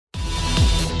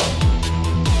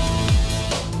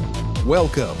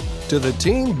Welcome to the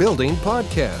Team Building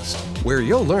Podcast, where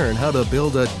you'll learn how to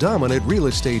build a dominant real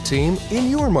estate team in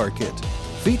your market,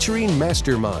 featuring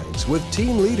masterminds with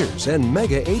team leaders and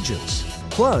mega agents,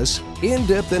 plus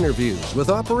in-depth interviews with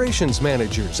operations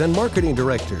managers and marketing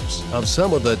directors of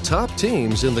some of the top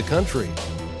teams in the country.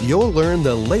 You'll learn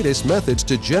the latest methods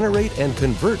to generate and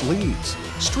convert leads,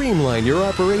 streamline your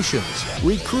operations,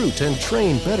 recruit and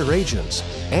train better agents,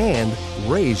 and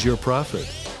raise your profit.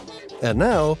 And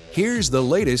now, here's the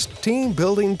latest Team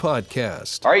Building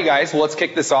Podcast. All right, you guys, well, let's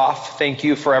kick this off. Thank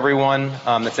you for everyone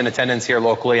that's in attendance here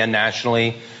locally and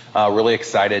nationally. Really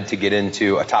excited to get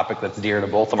into a topic that's dear to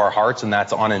both of our hearts, and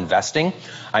that's on investing.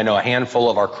 I know a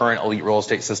handful of our current Elite Real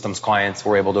Estate Systems clients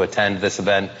were able to attend this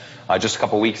event just a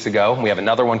couple weeks ago. We have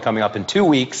another one coming up in 2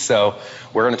 weeks, so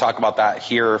we're going to talk about that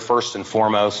here first and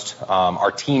foremost.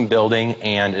 Our team building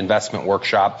and investment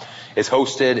workshop is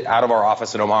hosted out of our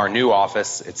office in Omaha, our new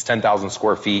office. It's 10,000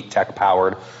 square feet,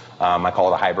 tech-powered. I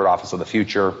call it a hybrid office of the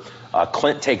future.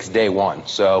 Clint takes day one.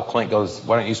 So Clint goes,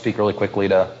 why don't you speak really quickly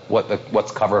to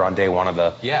what's covered on day one of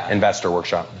the investor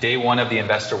workshop? Day one of the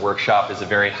investor workshop is a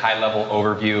very high-level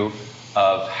overview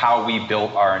of how we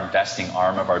built our investing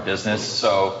arm of our business.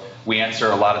 So we answer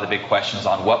a lot of the big questions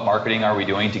on what marketing are we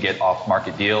doing to get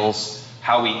off-market deals,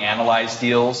 how we analyze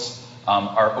deals,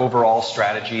 our overall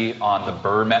strategy on the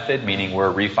BRRRR method, meaning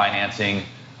we're refinancing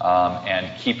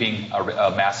and keeping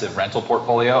a massive rental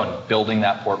portfolio and building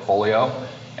that portfolio,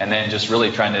 and then just really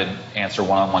trying to answer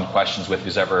one-on-one questions with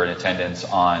who's ever in attendance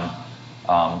on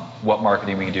what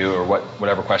marketing we can do or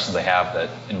whatever questions they have that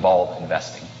involve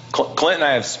investing. Clint and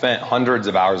I have spent hundreds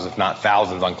of hours, if not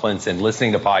thousands, on Clint's end,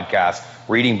 listening to podcasts,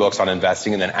 reading books on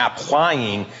investing, and then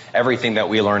applying everything that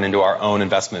we learn into our own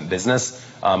investment business.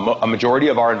 A majority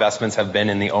of our investments have been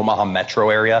in the Omaha metro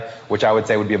area, which I would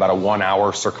say would be about a 1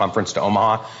 hour circumference to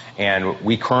Omaha. And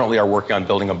we currently are working on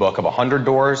building a book of 100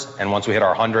 doors. And once we hit our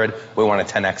 100, we want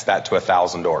to 10x that to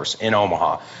 1,000 doors in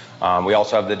Omaha. We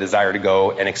also have the desire to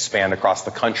go and expand across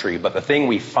the country. But the thing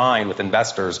we find with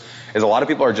investors is a lot of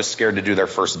people are just scared to do their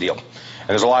first deal. And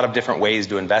there's a lot of different ways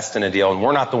to invest in a deal. And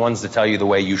we're not the ones to tell you the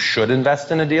way you should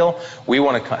invest in a deal. We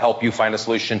want to help you find a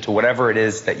solution to whatever it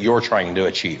is that you're trying to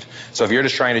achieve. So if you're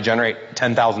just trying to generate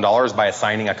 $10,000 by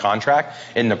assigning a contract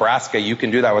in Nebraska, you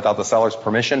can do that without the seller's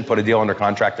permission, put a deal under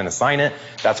contract and assign it.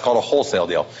 That's called a wholesale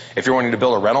deal. If you're wanting to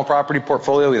build a rental property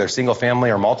portfolio, either single family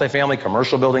or multifamily,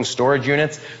 commercial buildings, storage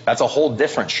units, that's a whole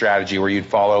different strategy where you'd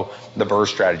follow the BRRRR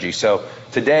strategy. So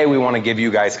today we want to give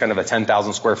you guys kind of a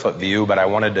 10,000 square foot view, but I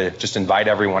wanted to just invite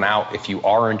everyone out. If you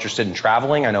are interested in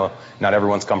traveling, I know not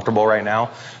everyone's comfortable right now,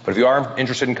 but if you are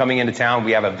interested in coming into town,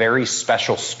 we have a very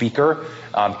special speaker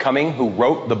coming who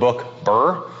wrote the book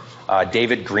BRRRR,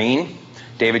 David Green.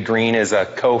 David Green is a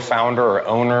co-founder or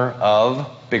owner of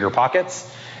Bigger Pockets.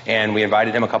 And we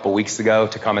invited him a couple weeks ago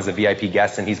to come as a VIP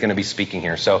guest, and he's going to be speaking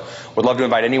here. So we'd love to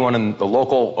invite anyone in the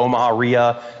local Omaha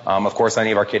area, of course, any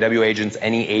of our KW agents,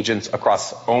 any agents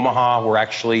across Omaha. We're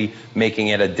actually making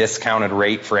it a discounted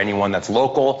rate for anyone that's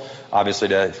local, obviously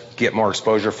to get more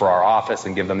exposure for our office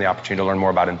and give them the opportunity to learn more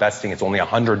about investing. It's only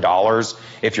 $100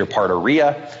 if you're part of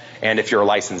RIA. And if you're a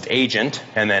licensed agent,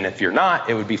 and then if you're not,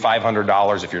 it would be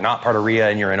 $500 if you're not part of RIA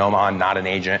and you're in Omaha, not an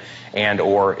agent, and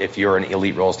or if you're an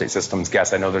Elite Real Estate Systems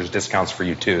guest. I know there's discounts for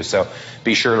you too. So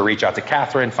be sure to reach out to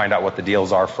Catherine, find out what the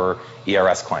deals are for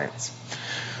ERS clients.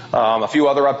 A few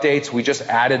other updates. We just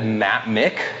added Matt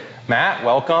Mick. Matt,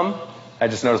 welcome. I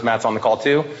just noticed Matt's on the call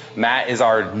too. Matt is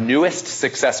our newest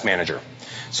success manager.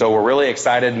 So we're really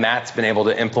excited. Matt's been able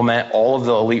to implement all of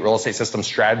the Elite Real Estate Systems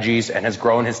strategies and has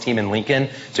grown his team in Lincoln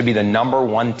to be the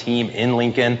 #1 team in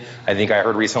Lincoln. I think I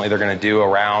heard recently they're going to do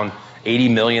around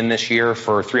 $80 million this year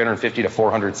for 350 to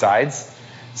 400 sides.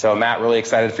 So Matt, really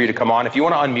excited for you to come on. If you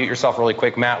want to unmute yourself really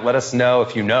quick, Matt, let us know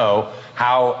if you know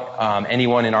how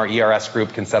anyone in our ERS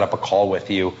group can set up a call with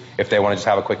you if they want to just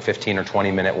have a quick 15 or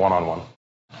 20 minute one-on-one.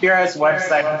 ERS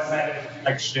website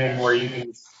section where you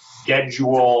can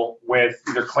schedule with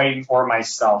either Clayton or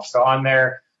myself. So on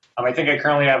there, I think I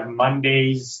currently have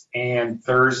Mondays and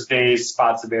Thursdays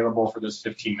spots available for those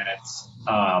 15 minutes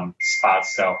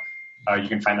spots. So you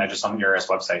can find that just on the ERS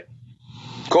website.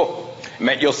 Cool.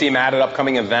 You'll see Matt at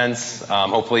upcoming events.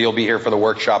 Hopefully you'll be here for the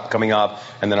workshop coming up.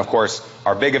 And then, of course,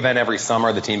 our big event every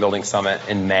summer, the Team Building Summit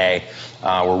in May.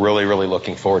 We're really, really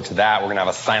looking forward to that. We're going to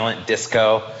have a silent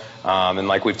disco. And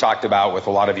like we've talked about with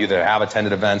a lot of you that have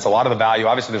attended events, a lot of the value,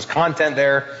 obviously there's content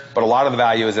there, but a lot of the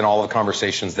value is in all of the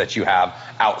conversations that you have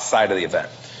outside of the event.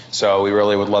 So we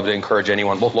really would love to encourage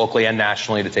anyone, both locally and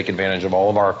nationally, to take advantage of all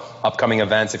of our upcoming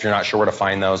events. If you're not sure where to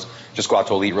find those, just go out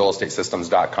to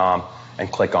EliteRealEstateSystems.com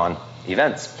and click on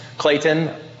events.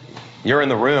 Clayton, you're in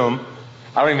the room.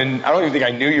 I don't even think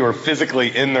I knew you were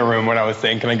physically in the room when I was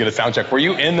saying, can I get a sound check? Were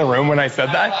you in the room when I said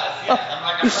that?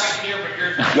 I'm right here, but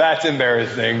you're not. That's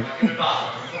embarrassing.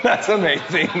 That's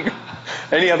amazing.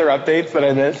 Any other updates that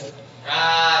I missed? No,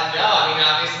 I mean,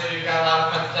 obviously we've got a lot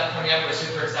of fun stuff coming up. We're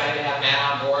super excited to have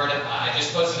Matt on board. I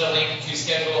just posted a link to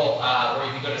schedule where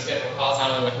you can go to schedule calls,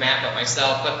 not only with Matt but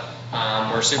myself.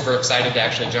 But we're super excited to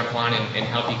actually jump on and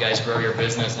help you guys grow your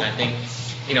business. And I think,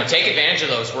 take advantage of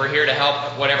those. We're here to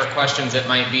help whatever questions it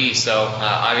might be. So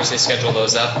obviously schedule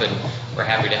those up, and we're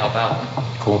happy to help out.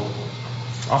 Cool.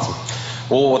 Awesome.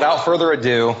 Well, without further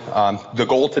ado, the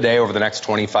goal today over the next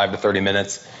 25 to 30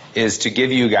 minutes is to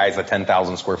give you guys a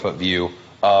 10,000 square foot view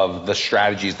of the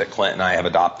strategies that Clint and I have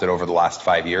adopted over the last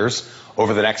 5 years.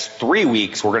 Over the next 3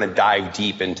 weeks, we're going to dive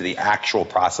deep into the actual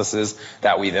processes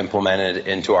that we've implemented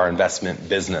into our investment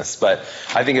business. But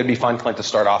I think it'd be fun, Clint, to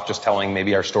start off just telling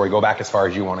maybe our story. Go back as far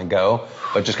as you want to go,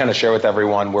 but just kind of share with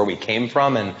everyone where we came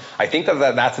from. And I think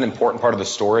that's an important part of the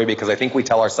story, because I think we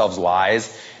tell ourselves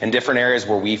lies in different areas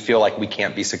where we feel like we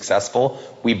can't be successful.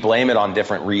 We blame it on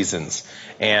different reasons.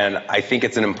 And I think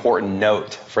it's an important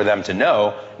note for them to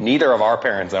know neither of our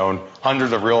parents own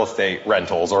hundreds of real estate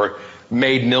rentals or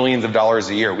made millions of dollars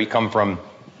a year. We come from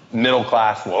middle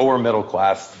class, lower middle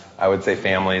class, I would say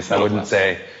families. I wouldn't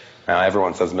say,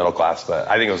 everyone says middle class, but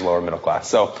I think it was lower middle class.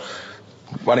 So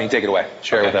why don't you take it away?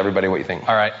 Share with everybody what you think.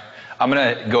 All right. I'm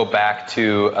going to go back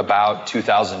to about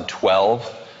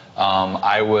 2012.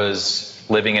 I was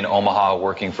living in Omaha,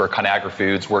 working for Conagra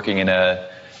Foods, working in a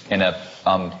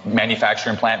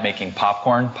manufacturing plant making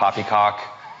popcorn, poppycock,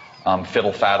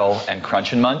 Fiddle Faddle, and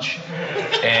Crunch and Munch.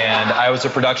 And I was a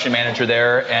production manager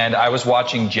there, and I was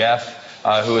watching Jeff,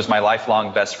 who is my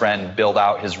lifelong best friend, build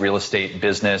out his real estate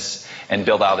business and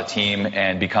build out a team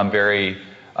and become very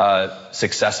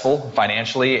successful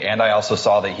financially. And I also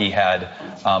saw that he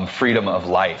had freedom of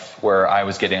life, where I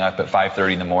was getting up at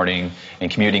 5:30 in the morning and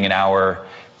commuting an hour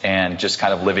and just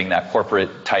kind of living that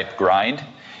corporate type grind.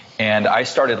 And I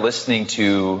started listening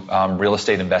to real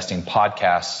estate investing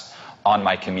podcasts on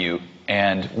my commute.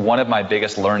 And one of my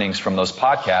biggest learnings from those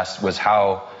podcasts was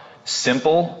how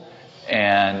simple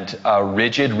and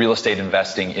rigid real estate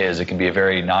investing is. It can be a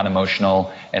very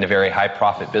non-emotional and a very high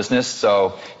profit business.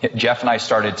 So Jeff and I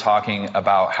started talking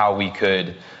about how we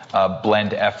could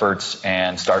blend efforts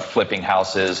and start flipping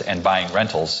houses and buying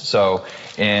rentals. So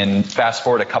in fast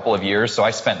forward a couple of years, so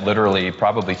I spent literally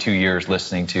probably 2 years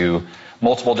listening to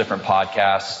multiple different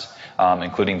podcasts,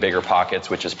 including Bigger Pockets,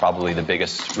 which is probably the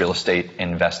biggest real estate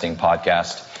investing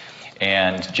podcast.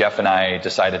 And Jeff and I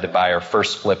decided to buy our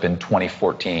first flip in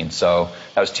 2014. So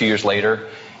that was 2 years later.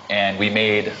 And we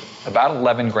made about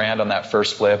 11 grand on that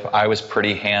first flip. I was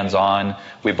pretty hands-on.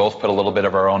 We both put a little bit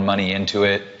of our own money into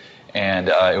it. And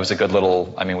it was a good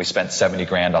little, we spent 70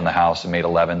 grand on the house and made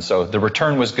 11. So the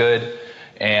return was good.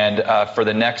 And for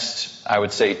the next, I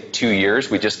would say 2 years,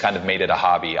 we just kind of made it a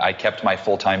hobby. I kept my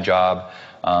full-time job.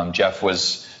 Jeff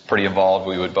was pretty involved.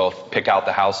 We would both pick out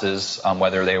the houses,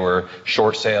 whether they were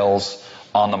short sales,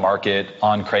 on the market,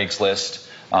 on Craigslist.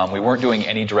 We weren't doing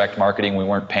any direct marketing. We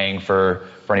weren't paying for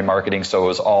any marketing. So it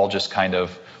was all just kind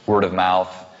of word of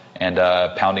mouth and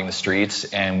pounding the streets.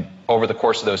 And over the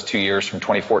course of those 2 years, from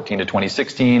 2014 to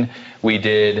 2016, we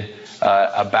did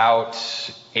about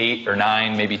 8 or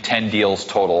 9, maybe 10 deals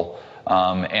total.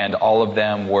 And all of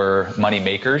them were money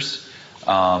makers.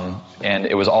 And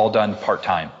it was all done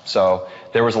part-time. So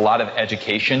there was a lot of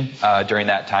education during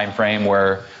that time frame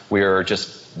where we were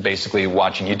just basically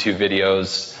watching YouTube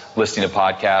videos, listening to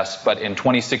podcasts. But in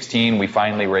 2016, we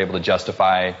finally were able to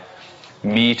justify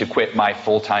me to quit my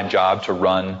full-time job to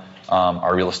run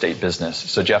our real estate business.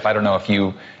 So Jeff, I don't know if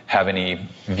you have any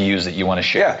views that you want to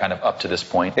share kind of up to this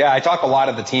point. Yeah, I talk a lot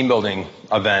at the team building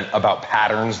event about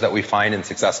patterns that we find in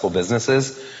successful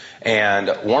businesses. And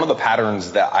one of the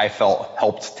patterns that I felt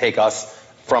helped take us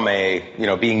from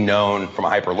being known from a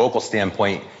hyper-local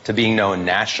standpoint to being known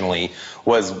nationally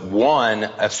was one,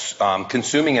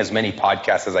 consuming as many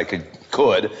podcasts as I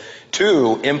could.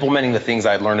 2, implementing the things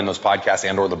I had learned in those podcasts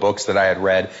and or the books that I had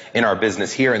read in our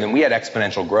business here. And then we had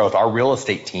exponential growth. Our real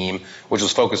estate team, which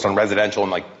was focused on residential,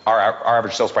 and our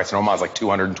average sales price in Omaha is like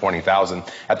 $220,000.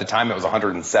 At the time, it was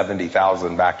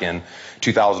 $170,000 back in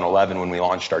 2011 when we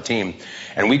launched our team.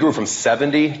 And we grew from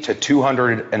 70 to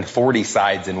 240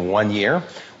 sides in 1 year.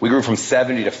 We grew from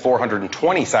 70 to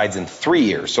 420 sides in 3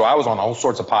 years. So I was on all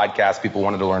sorts of podcasts. People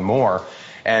wanted to learn more.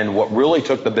 And what really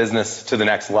took the business to the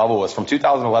next level was from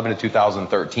 2011 to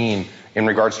 2013, in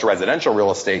regards to residential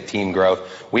real estate team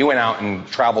growth, we went out and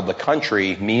traveled the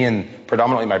country, me and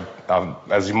predominantly my,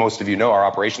 as most of you know, our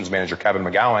operations manager, Kevin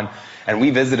McGowan, and we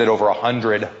visited over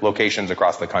 100 locations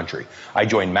across the country. I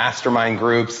joined mastermind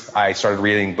groups. I started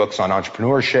reading books on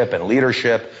entrepreneurship and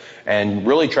leadership, and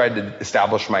really tried to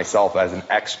establish myself as an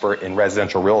expert in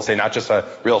residential real estate, not just a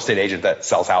real estate agent that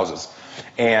sells houses.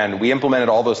 And we implemented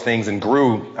all those things and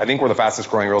grew. I think we're the fastest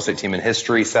growing real estate team in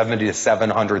history, 70 to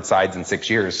 700 sides in 6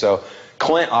 years. So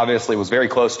Clint obviously was very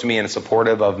close to me and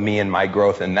supportive of me and my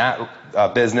growth in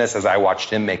that business, as I watched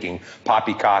him making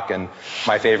poppycock and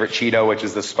my favorite Cheeto, which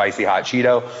is the spicy hot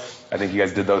Cheeto. I think you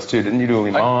guys did those too, didn't you,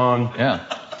 Limon? Yeah.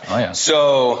 Oh yeah.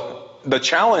 So the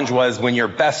challenge was when you're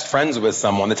best friends with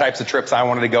someone, the types of trips I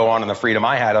wanted to go on and the freedom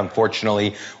I had,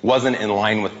 unfortunately, wasn't in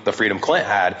line with the freedom Clint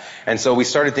had. And so we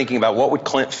started thinking about what would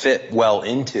Clint fit well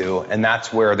into, and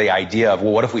that's where the idea of,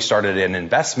 well, what if we started an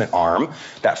investment arm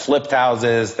that flipped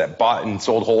houses, that bought and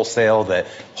sold wholesale, that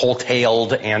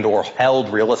wholetailed and or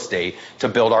held real estate to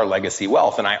build our legacy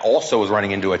wealth. And I also was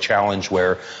running into a challenge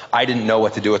where I didn't know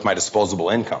what to do with my disposable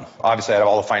income. Obviously, I had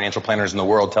all the financial planners in the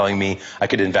world telling me I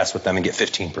could invest with them and get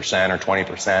 15% or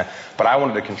 20%, but I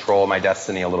wanted to control my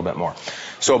destiny a little bit more.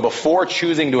 So before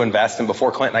choosing to invest and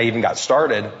before Clint and I even got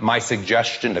started, my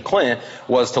suggestion to Clint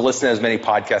was to listen to as many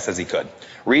podcasts as he could,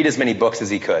 read as many books as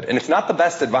he could. And it's not the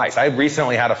best advice. I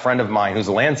recently had a friend of mine who's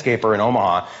a landscaper in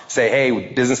Omaha say, hey,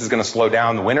 business is going to slow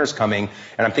down, the winter's coming,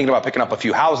 and I'm thinking about picking up a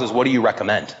few houses. What do you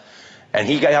recommend? And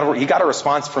he got a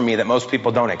response from me that most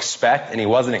people don't expect, and he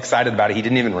wasn't excited about it. He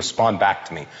didn't even respond back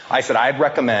to me. I said, I'd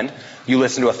recommend you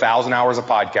listen to 1,000 hours of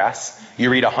podcasts, you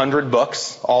read 100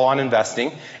 books, all on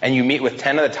investing, and you meet with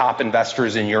 10 of the top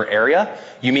investors in your area.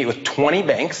 You meet with 20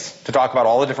 banks to talk about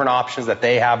all the different options that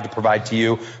they have to provide to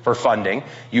you for funding.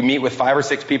 You meet with 5 or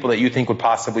 6 people that you think would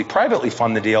possibly privately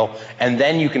fund the deal, and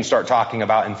then you can start talking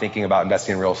about and thinking about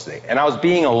investing in real estate. And I was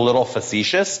being a little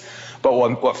facetious, but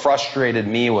what frustrated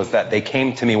me was that they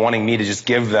came to me wanting me to just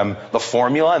give them the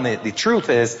formula, and the truth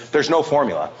is there's no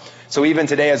formula. So even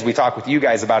today, as we talk with you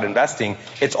guys about investing,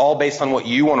 it's all based on what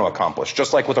you want to accomplish.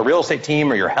 Just like with a real estate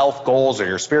team or your health goals or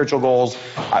your spiritual goals,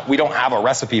 we don't have a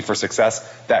recipe for success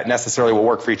that necessarily will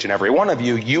work for each and every one of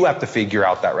you. You have to figure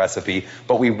out that recipe,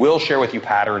 but we will share with you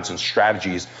patterns and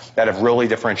strategies that have really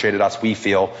differentiated us, we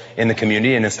feel, in the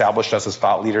community and established us as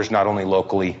thought leaders, not only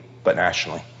locally, but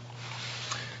nationally.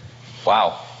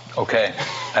 Wow. Okay.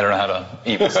 I don't know how to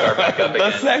even start back up again.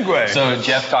 The segue. So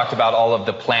Jeff talked about all of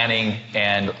the planning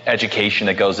and education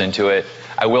that goes into it.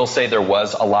 I will say there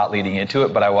was a lot leading into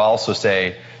it, but I will also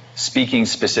say, speaking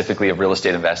specifically of real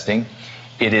estate investing,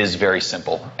 it is very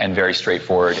simple and very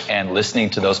straightforward. And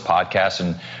listening to those podcasts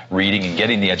and reading and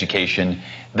getting the education,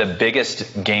 the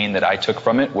biggest gain that I took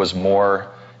from it was more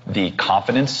the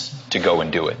confidence to go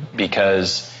and do it,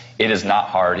 because it is not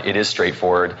hard. It is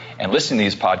straightforward. And listening to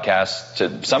these podcasts,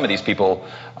 to some of these people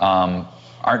aren't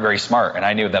very smart. And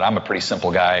I knew that I'm a pretty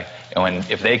simple guy. And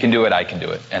if they can do it, I can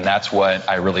do it. And that's what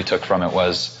I really took from it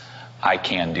was, I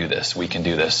can do this. We can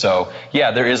do this. So yeah,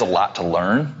 there is a lot to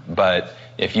learn. But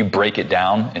if you break it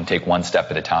down and take one step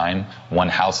at a time, one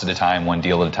house at a time, one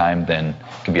deal at a time, then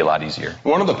it can be a lot easier.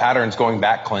 One of the patterns, going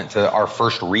back, Clint, to our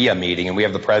first RIA meeting, and we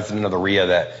have the president of the RIA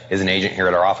that is an agent here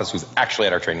at our office who's actually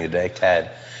at our training today,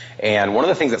 Ted. And one of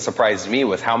the things that surprised me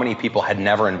was how many people had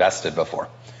never invested before.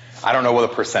 I don't know what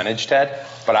the percentage, Ted,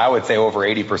 but I would say over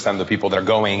 80% of the people that are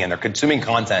going and they're consuming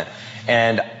content.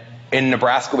 And in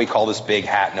Nebraska, we call this big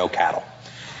hat, no cattle.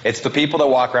 It's the people that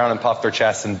walk around and puff their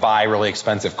chests and buy really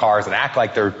expensive cars and act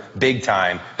like they're big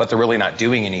time, but they're really not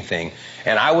doing anything.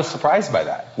 And I was surprised by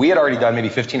that. We had already done maybe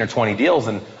 15 or 20 deals,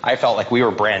 and I felt like we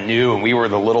were brand new and we were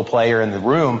the little player in the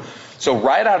room. So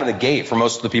right out of the gate, for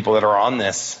most of the people that are on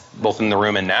this, both in the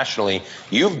room and nationally,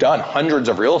 you've done hundreds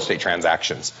of real estate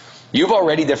transactions. You've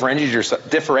already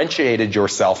differentiated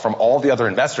yourself from all the other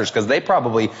investors because they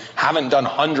probably haven't done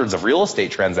hundreds of real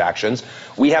estate transactions.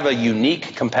 We have a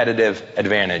unique competitive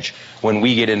advantage when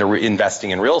we get into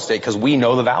investing in real estate because we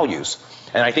know the values.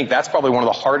 And I think that's probably one of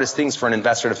the hardest things for an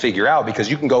investor to figure out, because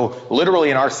you can go literally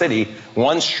in our city,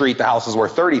 one street the house is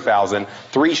worth $30,000,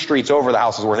 3 streets over the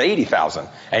house is worth $80,000,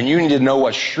 and you need to know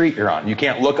what street you're on. You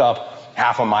can't look up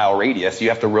half a mile radius. You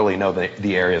have to really know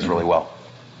the areas really well.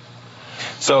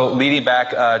 So leading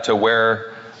back to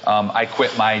where I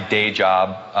quit my day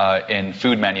job in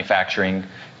food manufacturing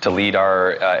to lead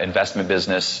our investment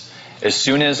business. As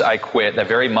soon as I quit, that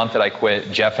very month that I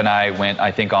quit, Jeff and I went,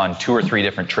 I think, on 2 or 3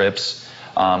 different trips.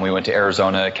 We went to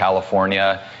Arizona,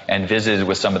 California, and visited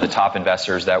with some of the top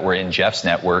investors that were in Jeff's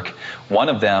network. One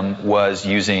of them was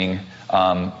using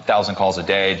 1,000 Calls a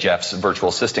Day, Jeff's virtual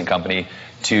assistant company,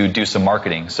 to do some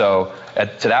marketing. So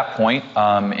to that point,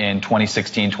 in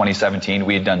 2016, 2017,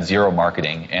 we had done zero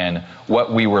marketing. And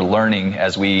what we were learning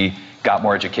as we got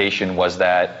more education was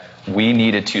that we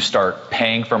needed to start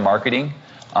paying for marketing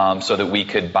so that we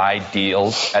could buy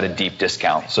deals at a deep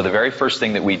discount. So the very first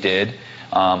thing that we did,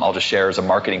 I'll just share as a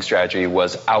marketing strategy,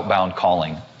 was outbound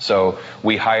calling. So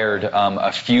we hired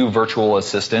a few virtual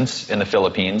assistants in the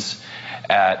Philippines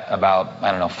at about,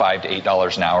 $5 to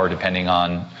 $8 an hour, depending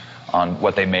on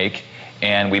what they make.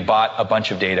 And we bought a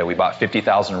bunch of data. We bought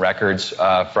 50,000 records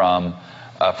from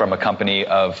a company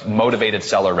of motivated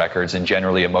seller records. And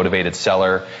generally, a motivated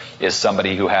seller is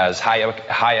somebody who has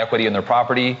high equity in their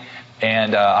property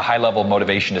and a high level of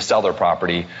motivation to sell their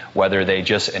property, whether they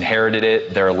just inherited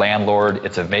it, they're a landlord,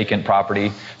 it's a vacant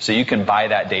property. So you can buy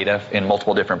that data in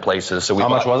multiple different places. So How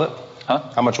much was it? Huh?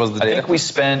 How much was the data? I think we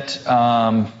spent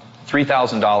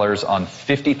 $3,000 on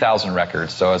 50,000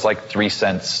 records. So it's like 3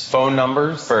 cents. Phone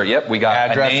numbers? Yep, we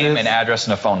got addresses? a name, an address,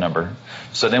 and a phone number.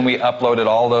 So then we uploaded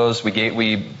all those.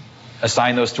 We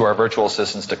assigned those to our virtual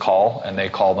assistants to call, and they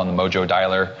called on the Mojo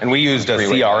dialer. And we used a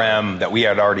CRM that we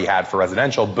had already had for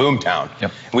residential, Boomtown.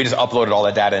 Yep. And we just uploaded all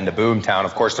that data into Boomtown.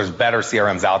 Of course, there's better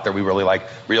CRMs out there. We really like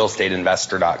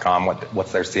realestateinvestor.com.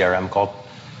 What's their CRM called?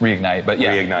 Reignite, but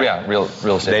yeah, Reignite. Yeah, real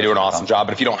estate. They do an awesome job.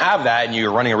 But if you don't have that and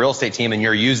you're running a real estate team and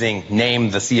you're using name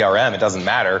the CRM, it doesn't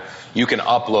matter. You can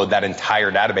upload that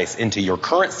entire database into your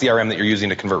current CRM that you're using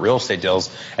to convert real estate deals,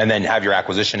 and then have your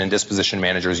acquisition and disposition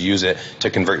managers use it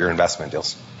to convert your investment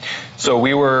deals. So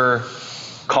we were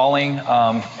calling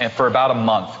for about a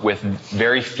month with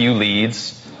very few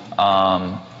leads.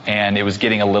 And it was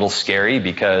getting a little scary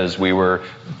because we were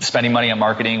spending money on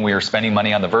marketing, we were spending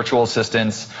money on the virtual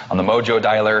assistants, on the Mojo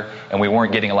dialer, and we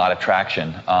weren't getting a lot of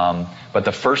traction. But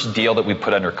the first deal that we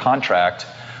put under contract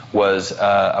was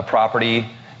a property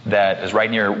that is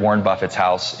right near Warren Buffett's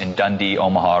house in Dundee,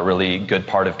 Omaha, a really good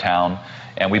part of town.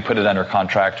 And we put it under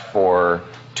contract for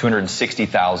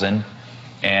 $260,000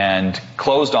 and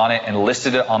closed on it and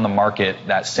listed it on the market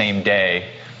that same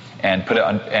day. And put it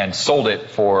on, and sold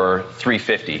it for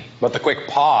 $350. But the quick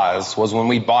pause was when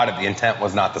we bought it, the intent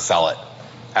was not to sell it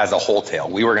as a wholesale.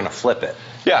 We were going to flip it.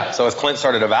 Yeah. So as Clint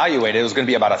started to evaluate it, it was going to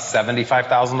be about a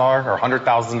 $75,000 or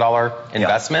 $100,000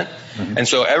 investment. Yeah. Mm-hmm. And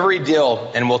so every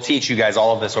deal, and we'll teach you guys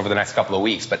all of this over the next couple of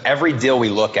weeks, but every deal we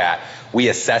look at, we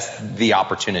assess the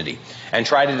opportunity and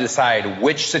try to decide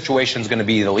which situation is going to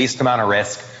be the least amount of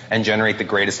risk and generate the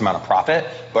greatest amount of profit.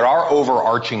 But our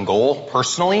overarching goal,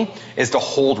 personally, is to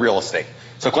hold real estate.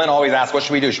 So Clint always asks, what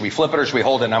should we do? Should we flip it or should we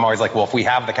hold it? And I'm always like, well, if we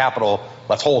have the capital,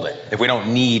 let's hold it. If we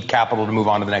don't need capital to move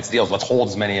on to the next deals, let's hold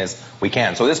as many as we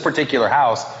can. So this particular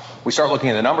house, we start looking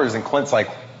at the numbers, and Clint's like,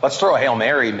 let's throw a Hail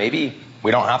Mary. Maybe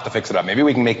we don't have to fix it up. Maybe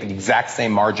we can make the exact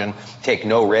same margin, take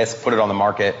no risk, put it on the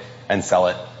market, and sell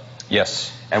it.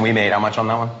 Yes. And we made how much on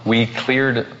that one? We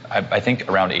cleared, I think,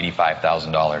 around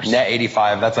 $85,000. Net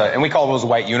 85. And we call those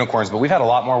white unicorns, but we've had a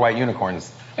lot more white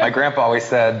unicorns. Yeah. My grandpa always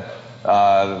said,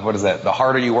 what is that? The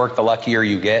harder you work, the luckier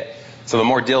you get. So the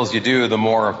more deals you do, the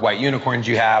more white unicorns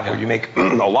you have, where you make a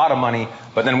lot of money.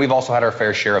 But then we've also had our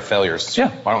fair share of failures. Yeah.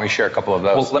 Why don't we share a couple of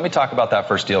those? Well, let me talk about that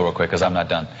first deal real quick, because I'm not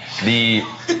done. The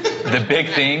big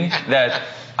thing that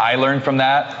I learned from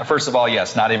that, first of all,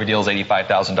 yes, not every deal is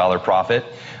 $85,000 profit.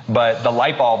 But the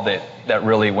light bulb that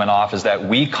really went off is that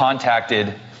we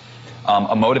contacted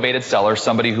a motivated seller,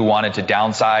 somebody who wanted to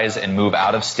downsize and move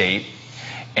out of state,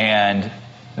 and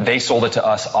they sold it to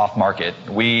us off market.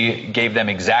 We gave them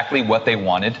exactly what they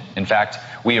wanted. In fact,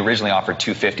 we originally offered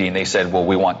 $250 and they said, well,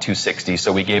 we want $260.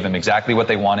 So we gave them exactly what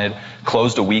they wanted,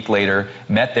 closed a week later,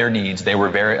 met their needs. They were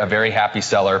a very happy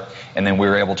seller, and then we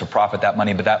were able to profit that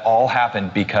money. But that all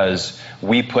happened because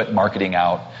we put marketing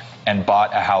out and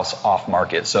bought a house off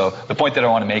market. So the point that I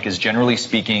want to make is, generally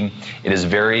speaking, it is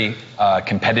very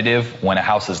competitive when a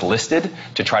house is listed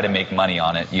to try to make money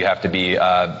on it. You have to be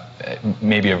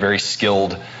maybe a very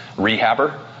skilled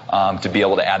rehabber to be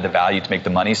able to add the value to make the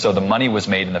money. So the money was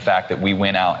made in the fact that we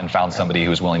went out and found somebody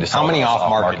who was willing to sell. How many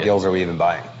off-market deals are we even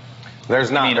buying?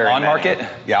 There's not very on many. Market?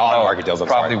 Yeah, on market deals.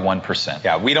 Probably 1%.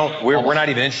 Yeah, we're not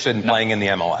even interested in playing in the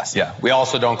MLS. Yeah. We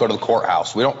also don't go to the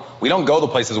courthouse. We don't go to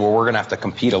places where we're going to have to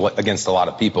compete against a lot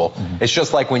of people. Mm-hmm. It's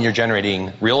just like when you're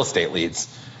generating real estate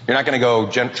leads. You're not going to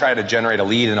go try to generate a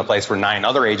lead in a place where 9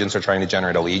 other agents are trying to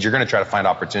generate a lead. You're going to try to find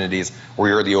opportunities where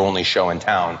you're the only show in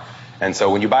town. And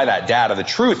so when you buy that data, the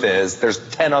truth is there's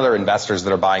 10 other investors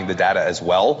that are buying the data as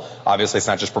well. Obviously, it's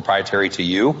not just proprietary to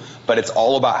you, but it's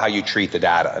all about how you treat the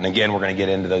data. And again, we're going to get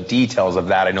into the details of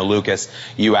that. I know, Lucas,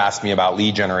 you asked me about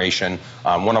lead generation.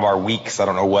 One of our weeks, I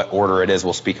don't know what order it is,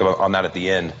 we'll speak on that at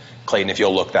the end. Clayton, if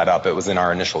you'll look that up, it was in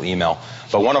our initial email.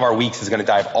 But one of our weeks is going to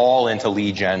dive all into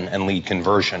lead gen and lead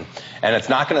conversion. And it's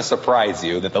not going to surprise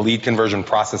you that the lead conversion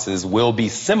processes will be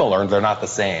similar, they're not the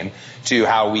same, to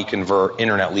how we convert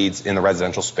internet leads in the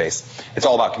residential space. It's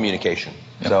all about communication.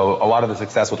 Yep. So a lot of the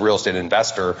success with Real Estate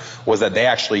Investor was that they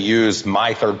actually use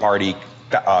my third-party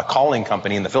calling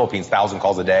company in the Philippines, 1,000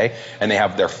 calls a day, and they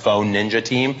have their phone ninja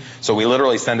team. So we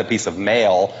literally send a piece of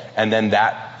mail, and then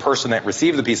that person that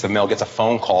received the piece of mail gets a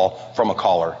phone call from a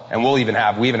caller. And we even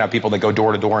have people that go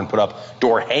door to door and put up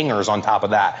door hangers on top of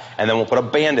that. And then we'll put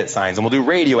up bandit signs, and we'll do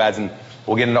radio ads, and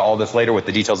we'll get into all this later with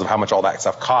the details of how much all that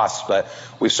stuff costs. But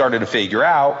we've started to figure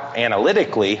out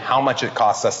analytically how much it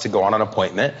costs us to go on an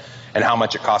appointment, and how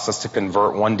much it costs us to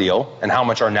convert one deal, and how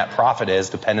much our net profit is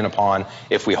dependent upon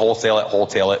if we wholesale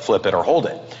it, flip it, or hold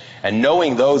it. And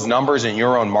knowing those numbers in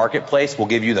your own marketplace will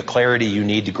give you the clarity you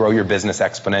need to grow your business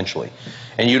exponentially.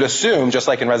 And you'd assume, just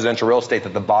like in residential real estate,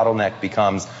 that the bottleneck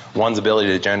becomes one's ability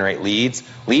to generate leads.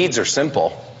 Leads are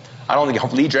simple. I don't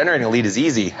think generating a lead is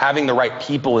easy. Having the right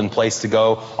people in place to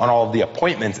go on all of the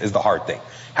appointments is the hard thing.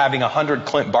 Having 100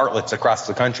 Clint Bartletts across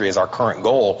the country is our current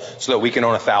goal so that we can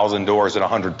own 1,000 doors in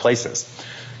 100 places.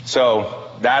 So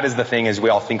that is the thing as we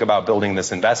all think about building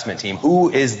this investment team. Who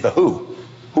is the who?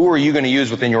 Who are you going to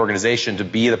use within your organization to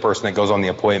be the person that goes on the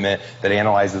appointment, that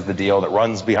analyzes the deal, that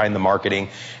runs behind the marketing?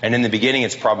 And in the beginning,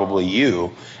 it's probably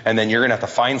you. And then you're going to have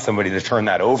to find somebody to turn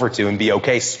that over to and be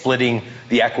okay splitting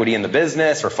the equity in the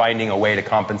business or finding a way to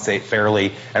compensate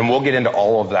fairly. And we'll get into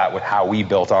all of that with how we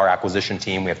built our acquisition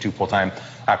team. We have 2 full-time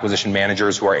acquisition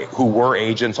managers who were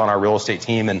agents on our real estate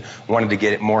team and wanted to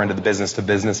get it more into the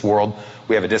business-to-business world.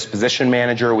 We have a disposition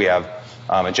manager. We have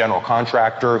a general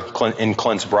contractor,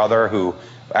 Clint's brother, who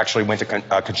actually went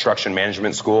to construction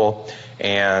management school,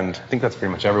 and I think that's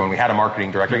pretty much everyone. We had a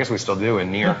marketing director. I guess we still do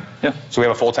in Near. Yeah. So we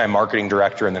have a full-time marketing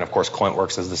director, and then, of course, Clint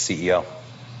works as the CEO.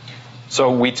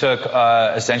 So we took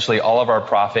essentially all of our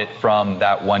profit from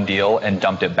that one deal and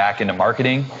dumped it back into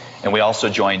marketing, and we also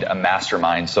joined a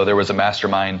mastermind. So there was a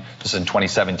mastermind, this is in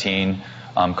 2017,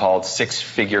 called Six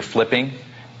Figure Flipping.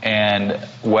 And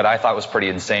what I thought was pretty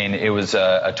insane, it was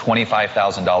a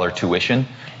 $25,000 tuition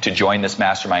to join this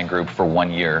mastermind group for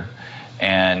 1 year.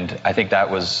 And I think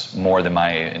that was more than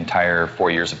my entire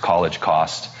 4 years of college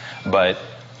cost. But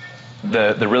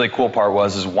the really cool part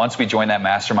was once we joined that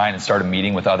mastermind and started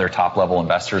meeting with other top level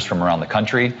investors from around the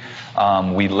country,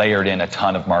 we layered in a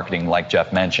ton of marketing, like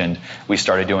Jeff mentioned. We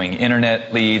started doing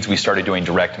internet leads, we started doing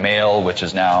direct mail, which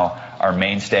is now our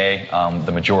mainstay.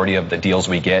 The majority of the deals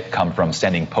we get come from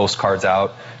sending postcards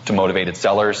out to motivated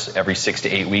sellers. Every 6 to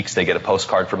 8 weeks they get a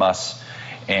postcard from us.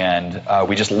 And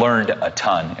we just learned a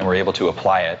ton and we're able to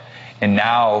apply it. And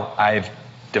now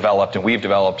we've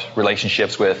developed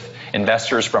relationships with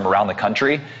investors from around the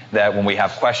country that when we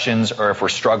have questions or if we're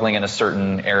struggling in a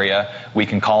certain area, we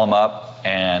can call them up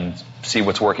and see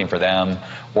what's working for them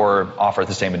or offer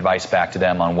the same advice back to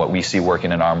them on what we see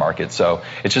working in our market. So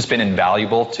it's just been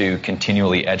invaluable to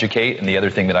continually educate. And the other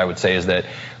thing that I would say is that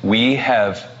we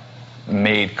have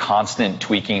made constant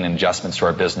tweaking and adjustments to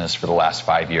our business for the last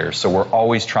 5 years. So we're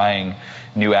always trying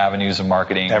new avenues of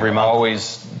marketing. Every month.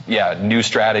 Always, new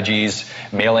strategies,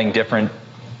 mailing different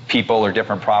people or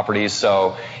different properties.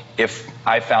 So if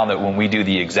I found that when we do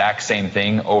the exact same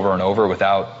thing over and over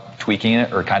without tweaking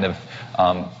it or kind of,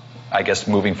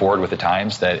 moving forward with the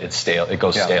times, that it's stale, it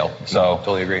goes stale. So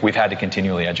totally agree. We've had to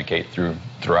continually educate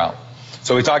throughout.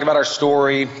 So we talked about our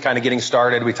story, kind of getting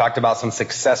started. We talked about some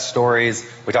success stories.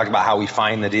 We talked about how we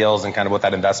find the deals and kind of what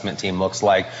that investment team looks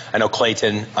like. I know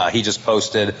Clayton, he just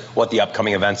posted what the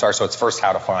upcoming events are. So it's first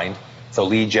how to find. So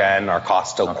lead gen, our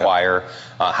cost to acquire,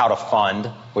 how to fund,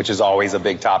 which is always a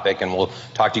big topic. And we'll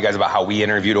talk to you guys about how we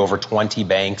interviewed over 20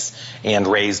 banks and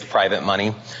raised private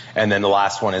money. And then the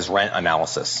last one is rent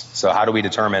analysis. So how do we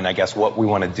determine, what we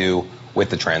want to do with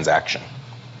the transaction?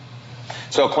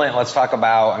 So Clint, let's talk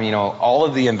about, all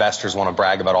of the investors want to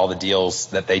brag about all the deals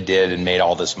that they did and made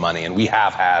all this money. And we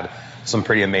have had some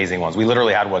pretty amazing ones. We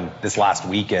literally had one this last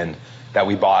weekend that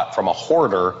we bought from a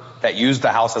hoarder that used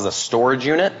the house as a storage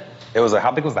unit. It was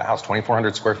how big was that house?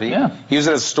 2,400 square feet? Yeah. He used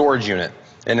it as a storage unit.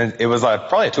 And it was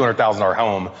probably a $200,000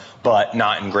 home, but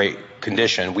not in great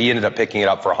condition. We ended up picking it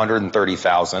up for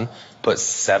 $130,000, put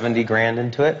 $70,000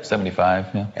 into it. 75,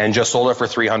 yeah. And just sold it for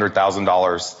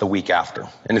 $300,000 the week after.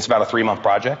 And it's about a 3-month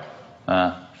project.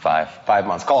 5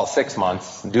 months, call it 6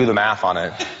 months, do the math on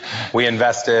it. We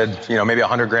invested, maybe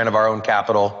 $100,000 of our own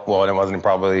capital. Well, it wasn't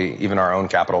probably even our own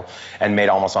capital, and made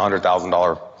almost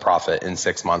 $100,000 profit in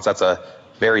 6 months. That's a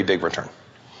very big return.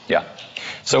 Yeah.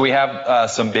 So we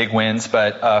have some big wins,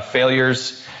 but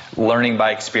failures, learning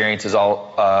by experience is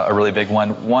a really big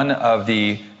one. One of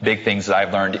the big things that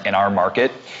I've learned in our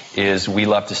market is we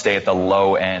love to stay at the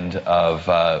low end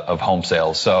of home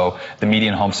sales. So the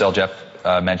median home sale Jeff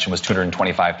mentioned was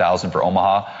 $225,000 for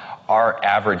Omaha. Our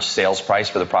average sales price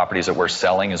for the properties that we're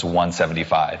selling is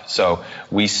 $175,000. So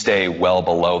we stay well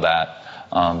below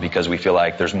that because we feel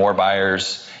like there's more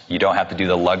buyers. You don't have to do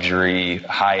the luxury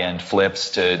high-end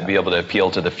flips to be able to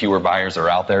appeal to the fewer buyers that are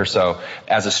out there. So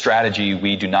as a strategy,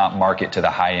 we do not market to the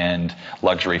high-end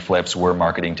luxury flips. We're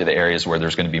marketing to the areas where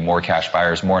there's going to be more cash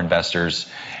buyers, more investors,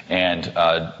 and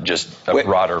just a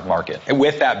broader market.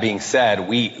 With that being said,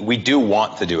 we do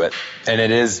want to do it, and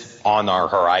it is on our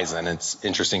horizon. It's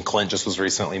interesting. Clint just was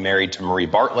recently married to Marie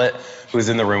Bartlett, who's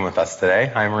in the room with us today.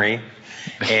 Hi, Marie.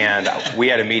 And we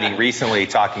had a meeting recently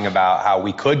talking about how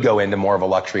we could go into more of a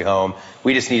luxury home.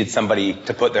 We just needed somebody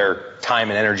to put their time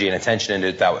and energy and attention into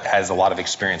it that has a lot of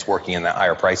experience working in that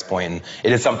higher price point. And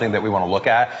it is something that we want to look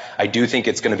at. I do think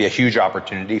it's going to be a huge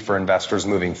opportunity for investors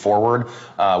moving forward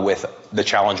with the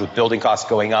challenge with building costs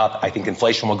going up. I think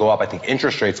inflation will go up. I think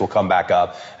interest rates will come back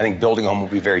up. I think building a home will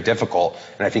be very difficult.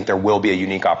 And I think there will be a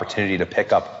unique opportunity to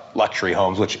pick up luxury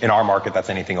homes, which in our market, that's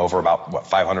anything over about,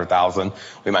 $500,000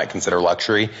 we might consider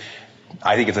luxury.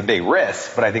 I think it's a big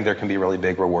risk, but I think there can be really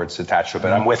big rewards attached to it.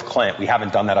 But I'm with Clint. We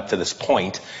haven't done that up to this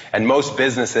point. And most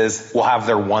businesses will have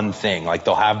their one thing, like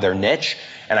they'll have their niche.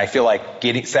 And I feel like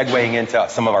segueing into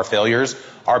some of our failures,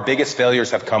 our biggest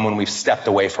failures have come when we've stepped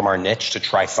away from our niche to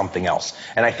try something else.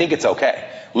 And I think it's okay.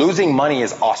 Losing money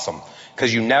is awesome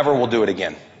because you never will do it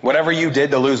again. Whatever you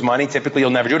did to lose money, typically you'll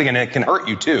never do it again. And it can hurt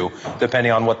you too,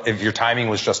 depending on if your timing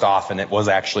was just off and it was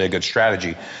actually a good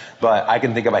strategy. But I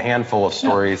can think of a handful of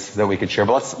stories that we could share.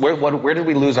 But where did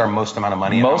we lose our most amount of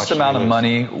money? Most amount of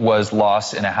money was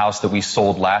lost in a house that we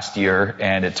sold last year,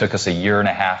 and it took us a year and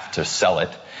a half to sell it.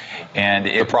 And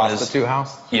it the prostitute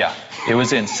house? Yeah, it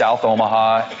was in South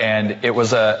Omaha, and it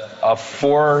was a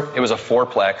fourplex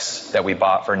that we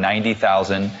bought for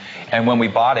 $90,000. And when we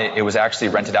bought it, it was actually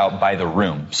rented out by the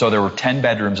room. So there were 10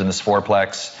 bedrooms in this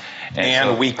fourplex.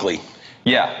 And weekly.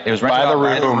 Yeah, it was rented out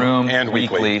by the room and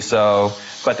weekly. So,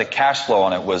 but the cash flow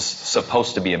on it was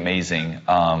supposed to be amazing. It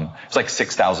was like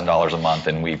 $6,000 a month,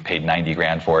 and we paid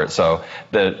 $90,000 for it. So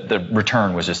the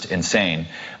return was just insane.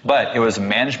 But it was a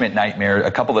management nightmare.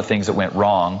 A couple of things that went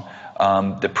wrong.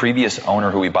 The previous owner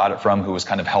who we bought it from, who was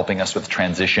kind of helping us with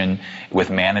transition with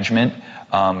management,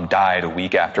 died a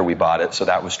week after we bought it. So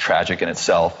that was tragic in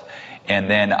itself. And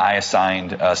then I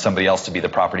assigned somebody else to be the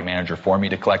property manager for me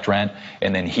to collect rent.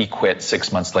 And then he quit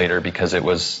 6 months later because it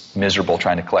was miserable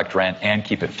trying to collect rent and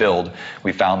keep it filled.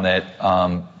 We found that,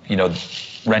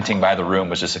 renting by the room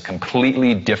was just a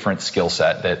completely different skill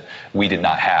set that we did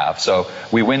not have. So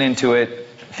we went into it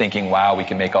thinking, wow, we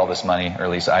can make all this money, or at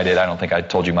least I did. I don't think I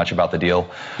told you much about the deal.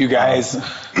 You guys,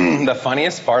 the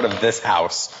funniest part of this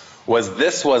house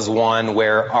was one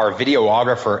where our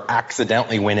videographer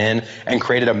accidentally went in and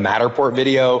created a Matterport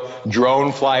video,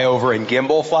 drone fly over and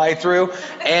gimbal fly through,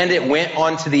 and it went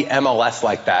onto the MLS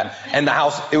like that. And the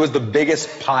house, it was the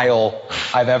biggest pile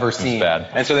I've ever seen. Bad.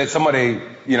 And so that somebody,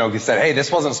 said, hey,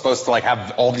 this wasn't supposed to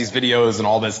have all these videos and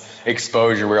all this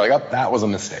exposure. We were like, oh, that was a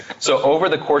mistake. So over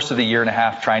the course of the year and a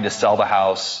half trying to sell the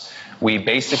house, we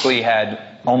basically had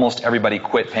almost everybody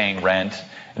quit paying rent.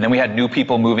 And then we had new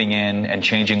people moving in and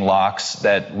changing locks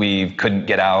that we couldn't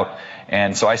get out.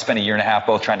 And so I spent a year and a half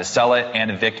both trying to sell it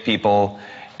and evict people.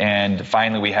 And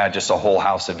finally we had just a whole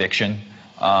house eviction.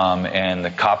 And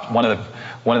the cop, one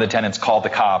of the tenants called the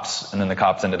cops, and then the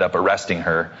cops ended up arresting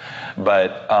her.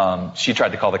 But she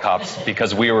tried to call the cops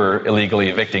because we were illegally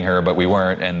evicting her, but we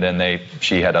weren't. And then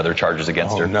she had other charges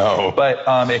against her. No.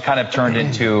 But it kind of turned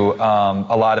into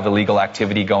a lot of illegal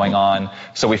activity going on.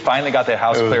 So we finally got the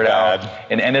house cleared out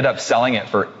and ended up selling it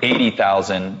for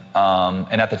 $80,000.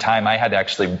 And at the time, I had to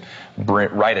actually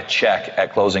write a check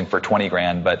at closing for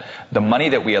 $20,000. But the money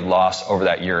that we had lost over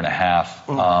that year and a half,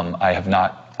 I have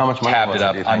not tabbed it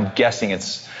up. I'm guessing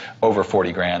it's over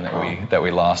 $40,000 that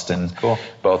we lost in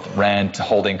both rent,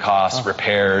 holding costs,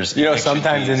 repairs.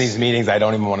 Sometimes in these meetings, I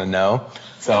don't even want to know.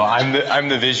 So I'm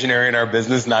the visionary in our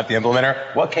business, not the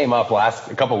implementer. What came up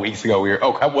a couple of weeks ago,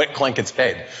 what Clint gets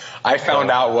paid. I found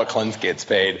out what Clint gets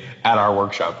paid at our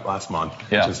workshop last month,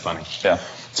 which is funny. Yeah.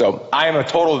 So I am a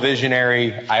total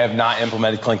visionary. I have not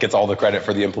implemented. Clint gets all the credit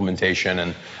for the implementation.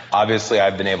 And obviously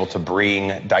I've been able to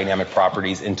bring dynamic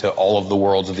properties into all of the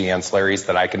worlds of the ancillaries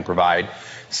that I can provide.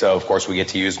 So of course we get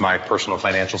to use my personal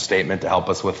financial statement to help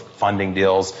us with funding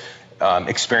deals,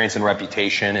 experience and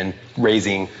reputation and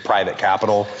raising private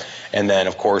capital. And then,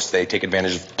 of course, they take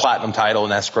advantage of Platinum Title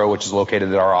and Escrow, which is located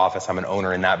at our office. I'm an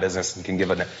owner in that business and can give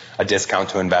a discount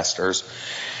to investors.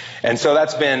 And so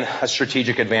that's been a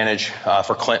strategic advantage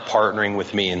for Clint partnering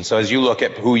with me. And so as you look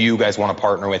at who you guys want to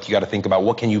partner with, you got to think about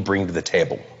what can you bring to the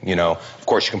table. You know, of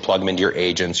course, you can plug them into your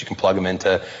agents. You can plug them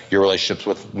into your relationships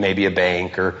with maybe a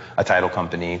bank or a title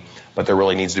company. But there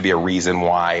really needs to be a reason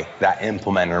why that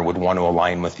implementer would want to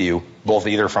align with you, both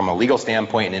either from a legal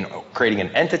standpoint in creating an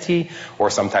entity or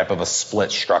some type of a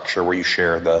split structure where you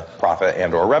share the profit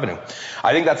and or revenue.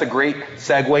 I think that's a great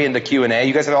segue into Q&A.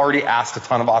 You guys have already asked a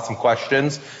ton of awesome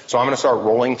questions, so I'm going to start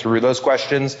rolling through those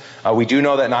questions. We do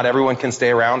know that not everyone can stay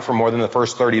around for more than the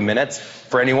first 30 minutes.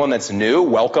 For anyone that's new,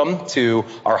 welcome to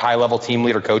our high-level team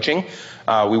leader coaching.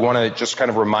 We want to just kind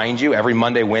of remind you, every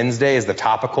Monday, Wednesday is the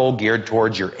topical geared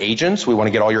towards your agents. We want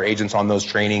to get all your agents on those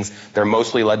trainings. They're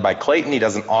mostly led by Clayton. He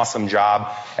does an awesome job.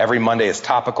 Every Monday is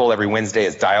topical. Every Wednesday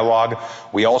is dialogue.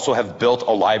 We also have built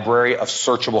a library of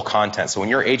searchable content. So when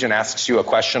your agent asks you a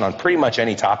question on pretty much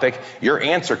any topic, your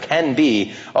answer can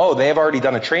be, oh, they have already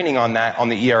done a training on that on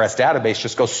the ERS database.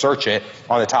 Just go search it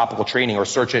on the topical training or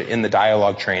search it in the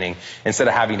dialogue training instead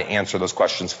of having to answer those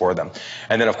questions for them.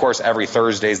 And then, of course, every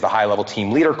Thursday is the high-level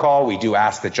team leader call. We do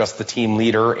ask that just the team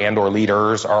leader and or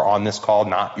leaders are on this call,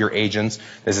 not your agents.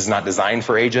 This is not designed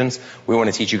for agents. We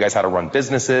want to teach you guys how to run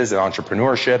businesses and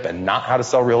entrepreneurship and not how to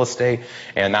sell real estate.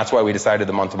 And that's why we decided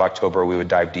the month of October we would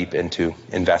dive deep into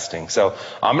investing. So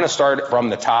I'm going to start from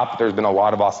the top. There's been a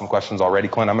lot of awesome questions already,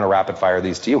 Clint. I'm going to rapid fire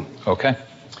these to you. Okay.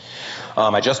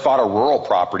 I just bought a rural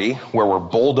property where we're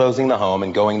bulldozing the home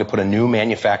and going to put a new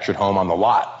manufactured home on the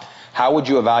lot. How would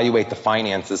you evaluate the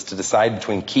finances to decide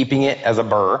between keeping it as a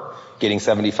BRRRR, getting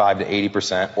 75 to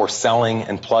 80%, or selling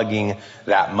and plugging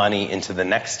that money into the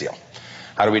next deal?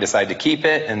 How do we decide to keep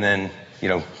it? And then,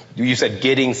 you said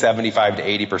getting 75 to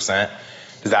 80%.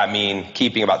 Does that mean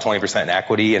keeping about 20% in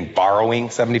equity and borrowing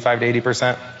 75 to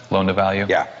 80%? Loan to value?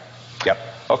 Yeah. Yep.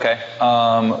 Okay.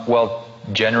 Well,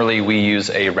 generally we use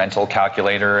a rental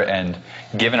calculator, and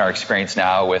given our experience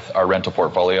now with our rental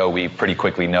portfolio, we pretty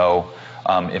quickly know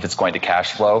if it's going to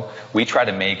cash flow. We try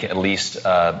to make at least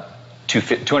 $250 to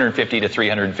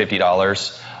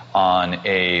 $350 on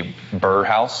a BRRRR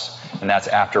house, and that's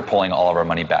after pulling all of our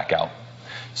money back out.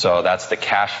 So that's the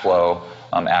cash flow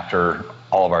after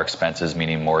all of our expenses,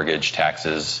 meaning mortgage,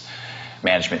 taxes,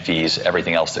 management fees,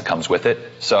 everything else that comes with it.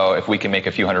 So if we can make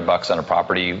a few $100 on a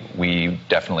property, we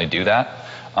definitely do that.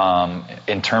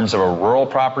 In terms of a rural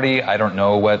property, I don't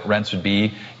know what rents would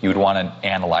be. You would want to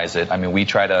analyze it. I mean, we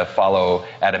try to follow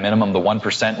at a minimum the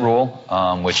 1% rule,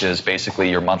 which is basically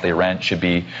your monthly rent should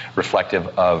be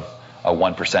reflective of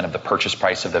 1% of the purchase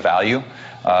price of the value.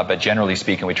 But generally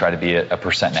speaking, we try to be at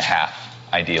 1.5%,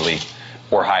 ideally,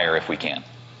 or higher if we can.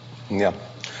 Yeah.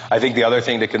 I think the other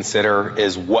thing to consider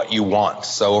is what you want.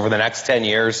 So over the next 10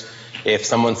 years, if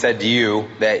someone said to you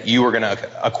that you were going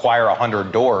to acquire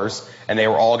 100 doors and they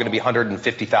were all going to be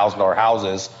 $150,000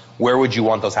 houses, where would you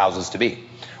want those houses to be?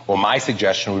 Well, my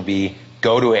suggestion would be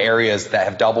go to areas that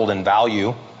have doubled in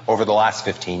value over the last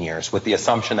 15 years with the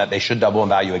assumption that they should double in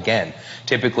value again.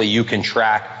 Typically, you can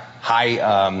track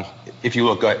high, if you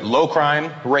look at low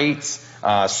crime rates,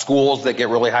 schools that get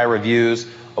really high reviews.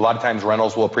 A lot of times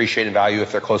rentals will appreciate in value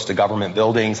if they're close to government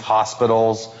buildings,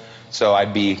 hospitals. So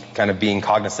I'd be kind of being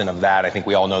cognizant of that. I think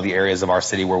we all know the areas of our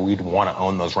city where we'd want to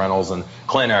own those rentals, and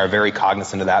Clint and I are very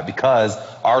cognizant of that because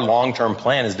our long-term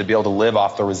plan is to be able to live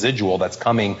off the residual that's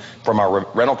coming from our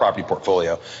rental property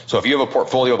portfolio. So if you have a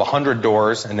portfolio of 100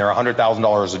 doors and they're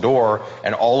 $100,000 a door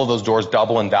and all of those doors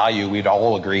double in value, we'd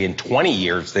all agree in 20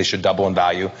 years they should double in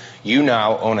value. You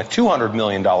now own a $200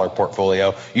 million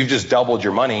portfolio. You've just doubled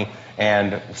your money.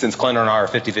 And since Clint and I are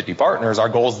 50-50 partners, our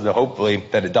goal is to hopefully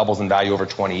that it doubles in value over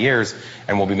 20 years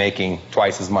and we'll be making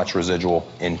twice as much residual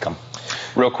income.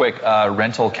 Real quick,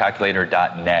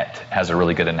 rentalcalculator.net has a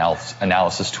really good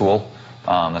analysis tool.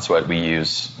 That's what we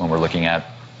use when we're looking at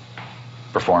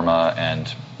Performa. And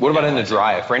what about in the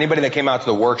drive? For anybody that came out to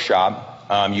the workshop,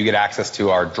 you get access to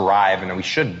our drive, and we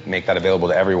should make that available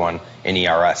to everyone in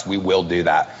ERS. We will do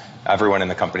that. Everyone in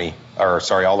the company, all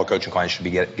the coaching clients should be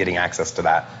getting access to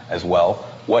that as well.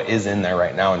 what is in there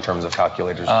right now in terms of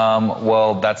calculators?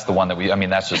 Well, that's the one that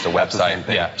that's just a website.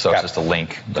 Yeah, so it's just a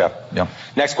link. But, yeah.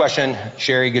 Next question,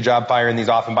 Sherry, good job firing these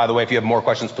off. And by the way, if you have more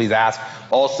questions, please ask.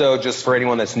 Also, just for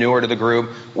anyone that's newer to the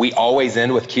group, we always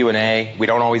end with Q&A. We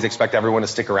don't always expect everyone to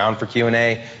stick around for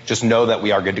Q&A. Just know that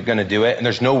we are going to do it. And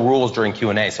there's no rules during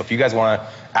Q&A. So if you guys want to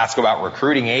ask about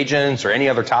recruiting agents or any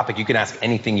other topic, you can ask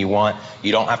anything you want.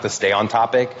 You don't have to stay on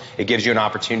topic. It gives you an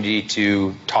opportunity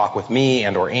to talk with me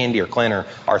and or Andy or Clint or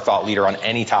our thought leader on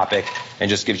any topic, and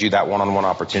just gives you that one-on-one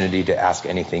opportunity to ask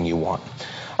anything you want.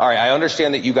 All right, I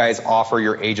understand that you guys offer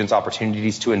your agents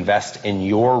opportunities to invest in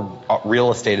your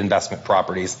real estate investment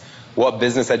properties. What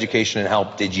business education and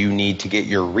help did you need to get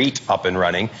your REIT up and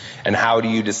running? And how do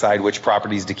you decide which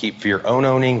properties to keep for your own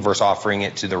owning versus offering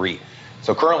it to the REIT?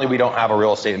 So currently we don't have a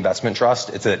real estate investment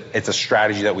trust. It's a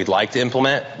strategy that we'd like to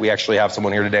implement. We actually have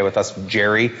someone here today with us,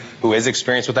 Jerry, who is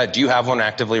experienced with that. Do you have one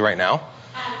actively right now?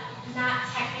 Not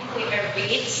technically a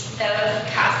REIT.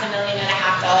 Those cost $1.5 million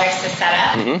to set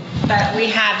up. But we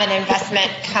have an investment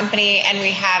company and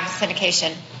we have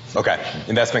syndication. Okay,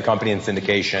 investment company and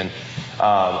syndication.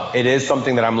 It is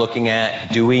something that I'm looking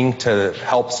at doing to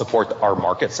help support our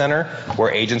market center,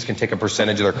 where agents can take a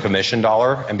percentage of their commission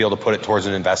dollar and be able to put it towards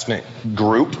an investment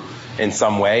group in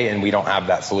some way, and we don't have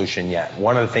that solution yet.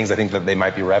 One of the things I think that they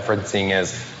might be referencing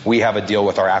is we have a deal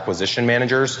with our acquisition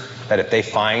managers that if they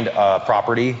find a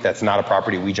property that's not a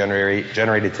property we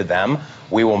generated to them,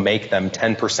 we will make them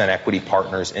 10% equity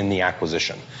partners in the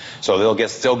acquisition. So they'll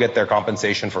still get their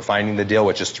compensation for finding the deal,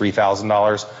 which is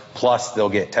 $3,000, plus they'll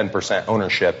get 10%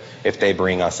 ownership if they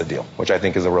bring us a deal, which I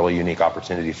think is a really unique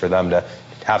opportunity for them to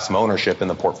have some ownership in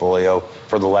the portfolio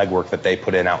for the legwork that they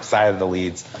put in outside of the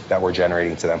leads that we're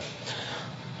generating to them.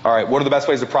 All right, what are the best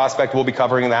ways to prospect? We'll be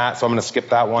covering that, so I'm going to skip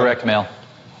that one. Direct mail.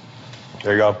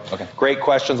 There you go. Okay. Great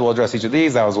questions. We'll address each of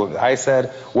these. That was what I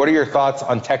said. What are your thoughts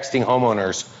on texting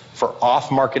homeowners for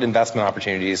off-market investment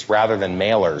opportunities rather than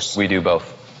mailers? We do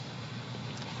both.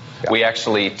 Yeah. We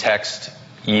actually text,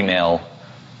 email,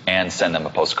 and send them a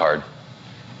postcard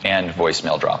and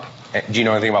voicemail drop. Do you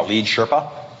know anything about Lead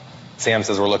Sherpa? Sam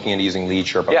says we're looking into using Lead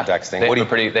Sherpa for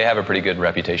texting. They have a pretty good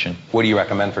reputation. What do you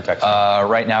recommend for texting?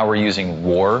 Right now we're using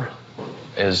Roar,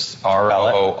 is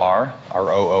R-O-O-R.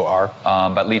 R-O-O-R.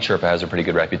 But Lead Sherpa has a pretty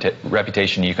good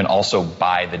reputation. You can also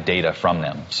buy the data from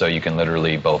them. So you can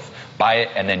literally both buy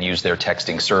it and then use their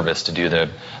texting service to do the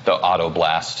auto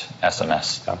blast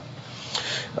SMS. Yeah.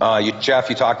 Jeff,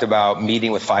 you talked about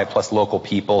meeting with 5+ local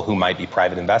people who might be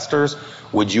private investors.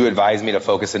 Would you advise me to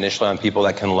focus initially on people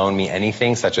that can loan me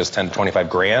anything, such as 10 to 25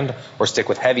 grand, or stick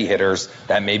with heavy hitters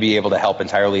that may be able to help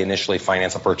entirely initially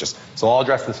finance a purchase? So I'll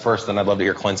address this first, then I'd love to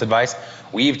hear Clint's advice.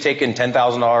 We've taken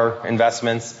 $10,000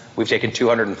 investments. We've taken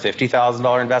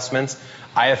 $250,000 investments.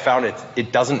 I have found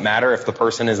it doesn't matter if the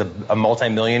person is a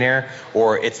multimillionaire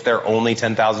or it's their only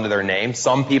 $10,000 to their name.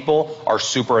 Some people are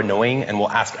super annoying and will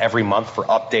ask every month for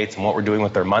updates on what we're doing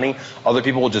with their money. Other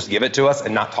people will just give it to us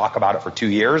and not talk about it for 2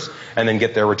 years and then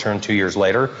get their return 2 years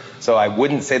later. So I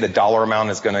wouldn't say the dollar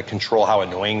amount is going to control how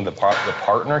annoying the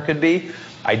partner could be.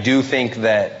 I do think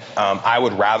that I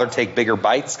would rather take bigger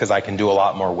bites because I can do a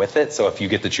lot more with it. So if you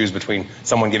get to choose between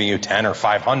someone giving you 10 or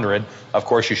 500, of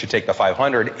course you should take the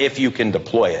 500 if you can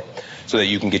deploy it so that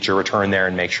you can get your return there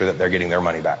and make sure that they're getting their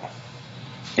money back.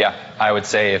 Yeah, I would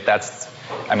say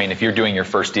if you're doing your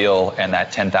first deal and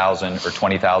that 10,000 or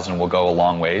 20,000 will go a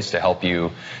long ways to help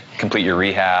you complete your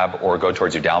rehab or go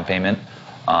towards your down payment,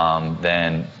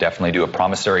 then definitely do a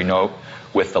promissory note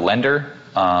with the lender.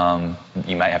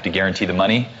 You might have to guarantee the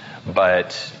money,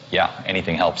 but yeah,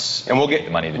 anything helps. And we'll get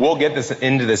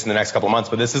into this in the next couple of months,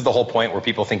 but this is the whole point where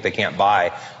people think they can't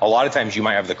buy. A lot of times you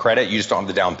might have the credit, you just don't have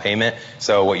the down payment.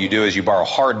 So what you do is you borrow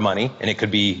hard money, and it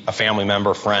could be a family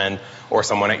member, friend, or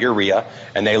someone at your RIA,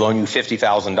 and they loan you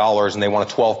 $50,000 and they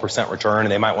want a 12% return,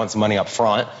 and they might want some money up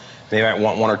front. They might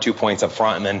want 1 or 2 points up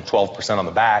front and then 12% on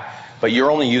the back. But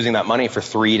you're only using that money for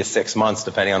 3 to 6 months,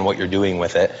 depending on what you're doing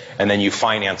with it, and then you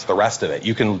finance the rest of it.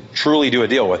 You can truly do a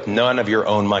deal with none of your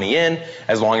own money in,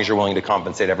 as long as you're willing to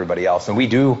compensate everybody else. And we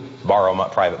do borrow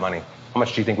private money. How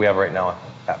much do you think we have right now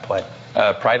at play?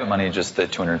 Private money, just the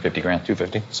 250 grand.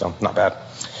 250, so not bad.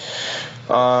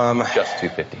 Just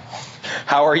 250.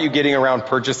 How are you getting around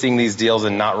purchasing these deals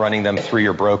and not running them through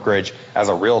your brokerage as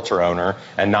a realtor owner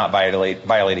and not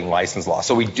violating license law?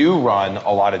 So we do run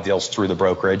a lot of deals through the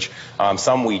brokerage.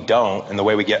 Some we don't, and the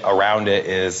way we get around it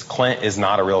is Clint is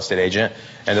not a real estate agent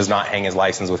and does not hang his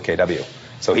license with KW.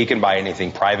 So he can buy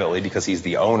anything privately because he's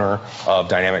the owner of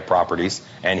Dynamic Properties,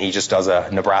 and he just does a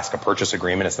Nebraska purchase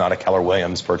agreement. It's not a Keller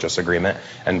Williams purchase agreement,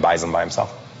 and buys them by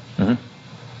himself. Mm-hmm.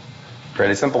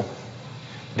 Pretty simple.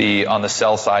 On the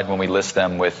sell side, when we list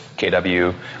them with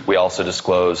KW, we also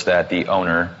disclose that the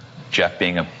owner, Jeff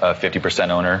being a 50%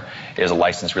 owner, is a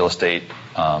licensed real estate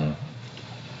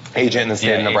agent in the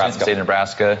state of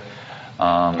Nebraska.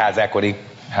 Has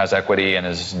equity and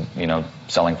is,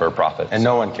 selling for a profit. And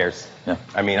no one cares. Yeah.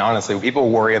 I mean, honestly, people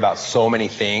worry about so many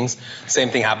things. Same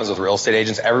thing happens with real estate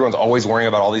agents. Everyone's always worrying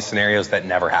about all these scenarios that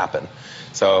never happen.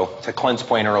 So to Clint's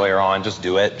point earlier on, just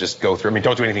do it. Just go through. I mean,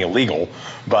 don't do anything illegal,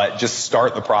 but just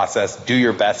start the process. Do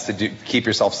your best to keep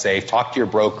yourself safe. Talk to your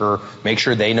broker. Make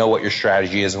sure they know what your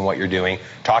strategy is and what you're doing.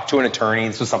 Talk to an attorney.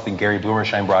 This was something Gary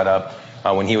Blumersheim brought up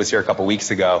when he was here a couple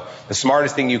weeks ago. The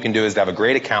smartest thing you can do is to have a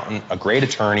great accountant, a great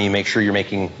attorney, make sure you're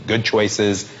making good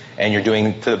choices and you're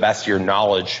doing to the best of your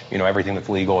knowledge, everything that's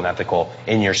legal and ethical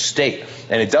in your state.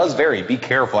 And it does vary. Be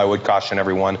careful. I would caution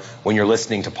everyone when you're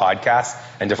listening to podcasts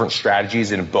and different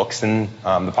strategies and books and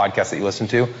the podcasts that you listen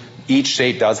to. Each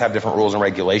state does have different rules and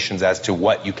regulations as to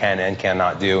what you can and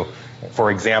cannot do.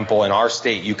 For example, in our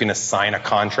state, you can assign a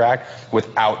contract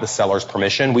without the seller's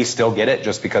permission. We still get it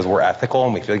just because we're ethical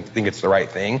and we think it's the right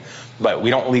thing. But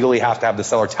we don't legally have to have the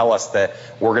seller tell us that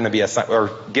we're going to be or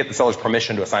get the seller's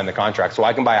permission to assign the contract. So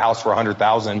I can buy a house for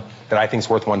 $100,000 that I think is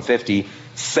worth $150,000,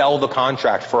 sell the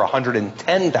contract for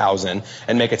 $110,000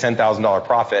 and make a $10,000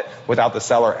 profit without the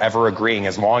seller ever agreeing,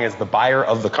 as long as the buyer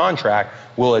of the contract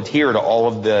will adhere to all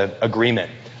of the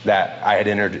agreement that I had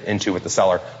entered into with the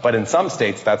seller. But in some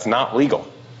states, that's not legal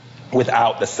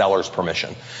without the seller's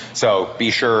permission. So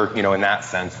be sure, in that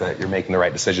sense, that you're making the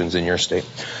right decisions in your state.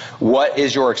 What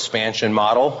is your expansion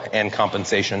model and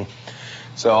compensation?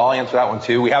 So I'll answer that one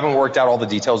too. We haven't worked out all the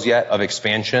details yet of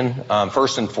expansion.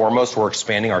 First and foremost, we're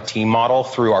expanding our team model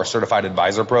through our certified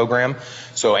advisor program.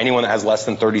 So anyone that has less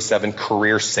than 37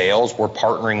 career sales, we're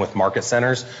partnering with market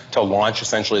centers to launch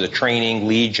essentially the training,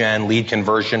 lead gen, lead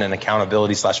conversion, and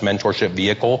accountability/mentorship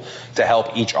vehicle to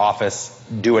help each office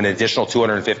do an additional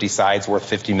 250 sides worth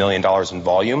 $50 million in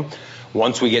volume.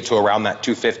 Once we get to around that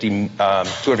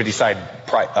 250 side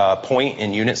point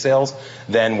in unit sales,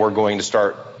 then we're going to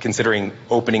start considering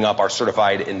opening up our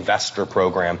certified investor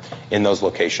program in those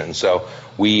locations. So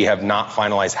we have not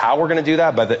finalized how we're going to do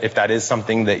that, but if that is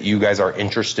something that you guys are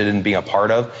interested in being a part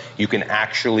of, you can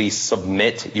actually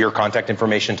submit your contact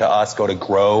information to us. Go to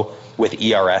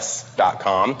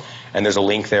growwithers.com, and there's a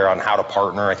link there on how to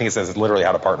partner. I think it says literally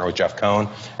how to partner with Jeff Cohn,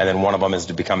 and then one of them is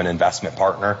to become an investment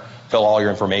partner. Fill all your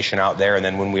information out there, and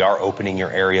then when we are opening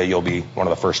your area, you'll be one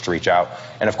of the first to reach out.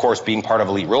 And of course, being part of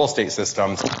Elite Real Estate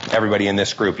Systems, everybody in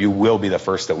this group, you will be the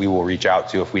first that we will reach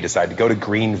out to if we decide to go to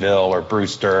Greenville or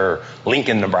Brewster or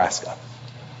Lincoln, Nebraska.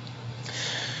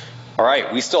 All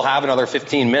right, we still have another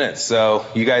 15 minutes, so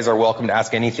you guys are welcome to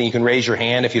ask anything. You can raise your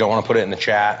hand if you don't want to put it in the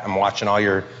chat. I'm watching all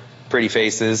your pretty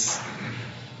faces.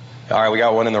 All right, we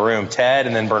got one in the room. Ted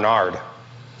and then Bernard.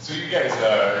 So you guys,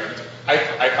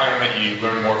 I find that you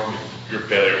learn more from your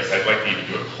failures. I'd like you to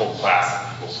do a whole class of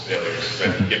people's failures.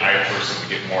 I think I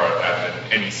personally get more of that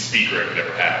than any speaker I could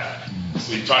ever have.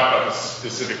 So you talked about the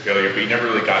specific failure, but you never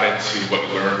really got into what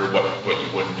you learned or what you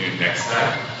wouldn't do next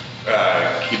time.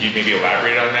 Could you maybe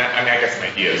elaborate on that? I mean, I got some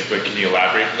ideas, but can you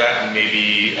elaborate for that? And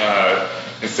maybe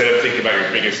instead of thinking about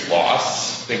your biggest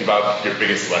loss, think about your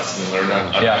biggest lesson learned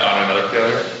on another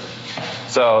failure.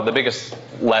 So the biggest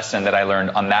lesson that I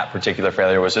learned on that particular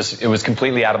failure was just, it was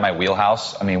completely out of my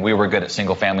wheelhouse. I mean, we were good at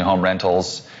single family home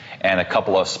rentals and a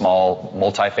couple of small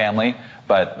multifamily,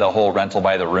 but the whole rental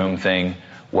by the room thing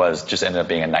was just ended up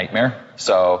being a nightmare.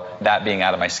 So that being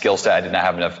out of my skill set, I did not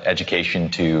have enough education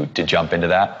to jump into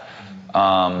that.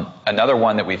 Another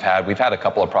one that we've had a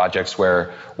couple of projects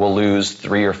where we'll lose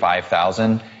 3,000 or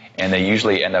 5,000, and they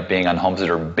usually end up being on homes that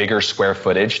are bigger square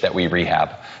footage that we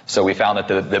rehab. So we found that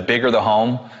the bigger the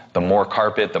home, the more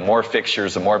carpet, the more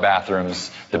fixtures, the more bathrooms,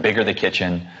 the bigger the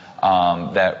kitchen,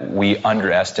 that we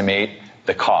underestimate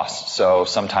the cost. So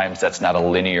sometimes that's not a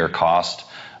linear cost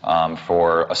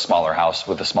for a smaller house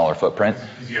with a smaller footprint.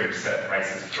 Because you ever set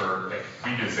prices for,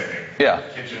 we do the same thing. Yeah.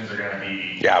 Kitchens are going to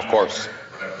be... Yeah, of course.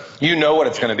 You know what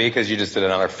it's going to be because you just did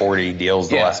another 40 deals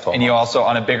the last 12 months. And you also,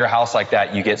 on a bigger house like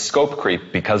that, you get scope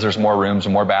creep because there's more rooms,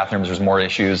 more bathrooms, there's more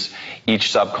issues.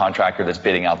 Each subcontractor that's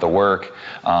bidding out the work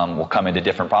will come into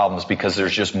different problems because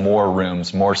there's just more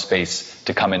rooms, more space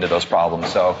to come into those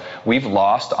problems. So we've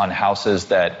lost on houses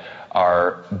that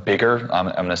are bigger,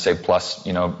 I'm going to say plus,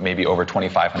 maybe over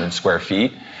 2,500 square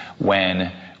feet,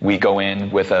 when we go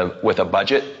in with a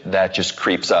budget that just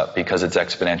creeps up because it's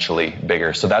exponentially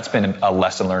bigger. So that's been a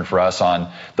lesson learned for us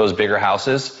on those bigger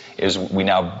houses, is we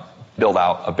now build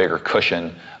out a bigger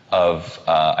cushion of,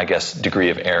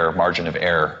 degree of error, margin of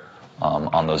error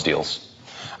on those deals.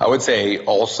 I would say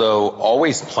also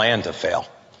always plan to fail.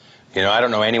 You know, I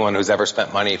don't know anyone who's ever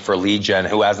spent money for lead gen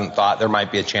who hasn't thought there might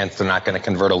be a chance they're not going to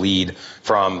convert a lead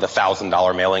from the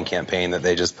 $1,000 mailing campaign that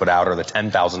they just put out or the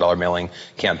 $10,000 mailing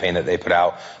campaign that they put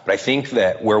out. But I think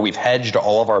that where we've hedged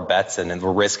all of our bets and the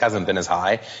risk hasn't been as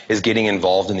high is getting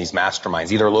involved in these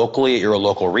masterminds, either locally at your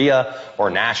local RIA or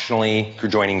nationally through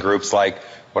joining groups like,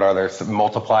 what are there,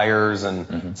 multipliers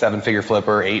and seven-figure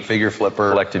flipper, eight-figure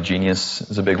flipper. Collective Genius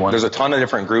is a big one. There's a ton of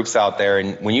different groups out there.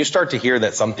 And when you start to hear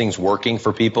that something's working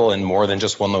for people in more than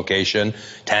just one location,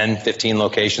 10, 15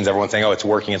 locations, everyone's saying, oh, it's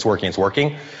working, it's working, it's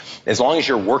working. As long as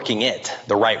you're working it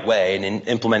the right way and in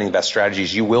implementing the best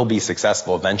strategies, you will be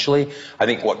successful eventually. I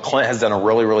think what Clint has done a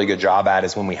really, really good job at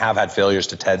is when we have had failures,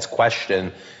 to Ted's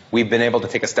question, we've been able to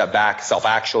take a step back,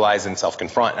 self-actualize and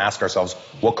self-confront and ask ourselves,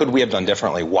 what could we have done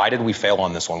differently? Why did we fail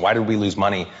on this one? Why did we lose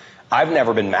money? I've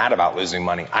never been mad about losing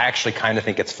money. I actually kind of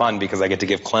think it's fun because I get to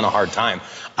give Clint a hard time.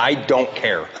 I don't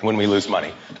care when we lose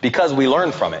money because we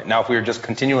learn from it. Now, if we were just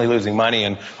continually losing money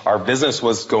and our business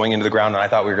was going into the ground and I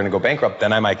thought we were going to go bankrupt,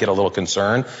 then I might get a little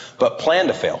concerned. But plan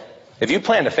to fail. If you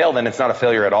plan to fail, then it's not a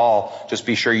failure at all. Just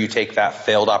be sure you take that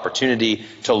failed opportunity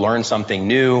to learn something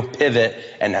new, pivot,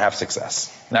 and have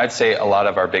success. And I'd say a lot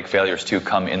of our big failures, too,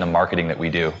 come in the marketing that we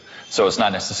do. So it's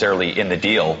not necessarily in the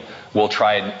deal. We'll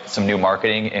try some new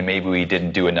marketing, and maybe we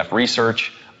didn't do enough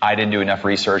research. I didn't do enough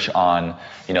research on,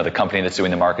 the company that's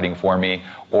doing the marketing for me,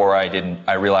 or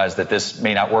I realized that this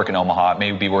may not work in Omaha. It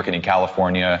may be working in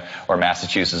California or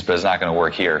Massachusetts, but it's not going to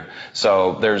work here.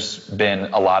 So there's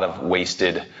been a lot of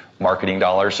wasted marketing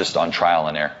dollars just on trial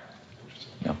and error.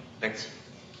 Thanks.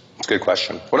 That's a good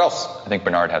question. What else? I think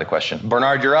Bernard had a question.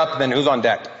 Bernard, you're up. Then who's on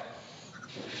deck?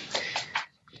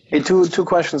 Hey, two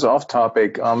questions off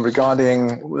topic.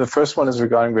 Regarding the first one is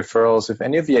regarding referrals. If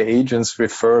any of your agents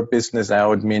refer business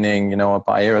out, meaning a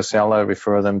buyer or seller,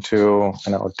 refer them to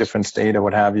a different state or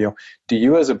what have you, do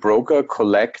you as a broker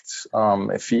collect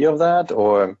a fee of that,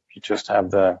 or you just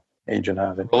have the agent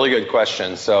have it? Really good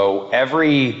question. So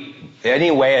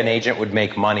any way an agent would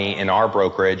make money in our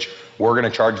brokerage, we're going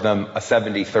to charge them a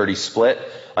 70-30 split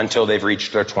until they've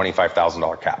reached their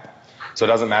 $25,000 cap. So it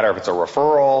doesn't matter if it's a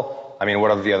referral.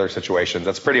 What are the other situations?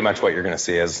 That's pretty much what you're going to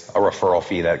see is a referral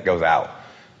fee that goes out.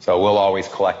 So we'll always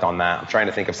collect on that. I'm trying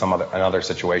to think of another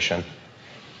situation.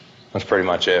 That's pretty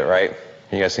much it, right?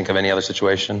 You guys think of any other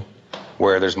situation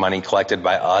where there's money collected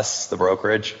by us, the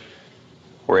brokerage,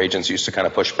 where agents used to kind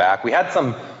of push back? We had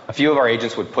a few of our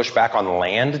agents would push back on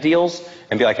land deals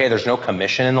and be like, hey, there's no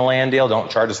commission in the land deal.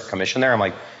 Don't charge us a commission there. I'm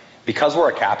like, because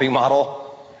we're a capping model,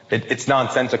 it's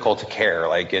nonsensical to care.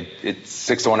 Like it's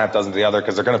 6 to 1, half dozen to the other,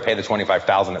 because they're going to pay the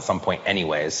 $25,000 at some point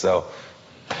anyways. So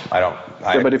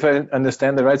but if I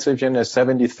understand the right, so if you're in a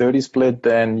 70-30 split,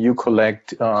 then you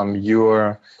collect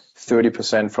your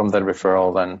 30% from that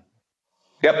referral then?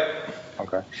 Yep.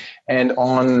 Okay. And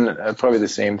on probably the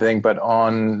same thing, but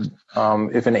on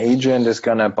if an agent is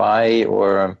going to buy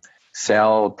or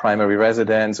sell primary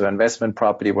residence or investment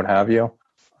property, what have you,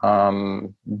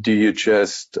 do you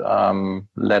just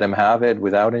let him have it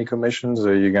without any commissions,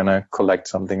 or are you going to collect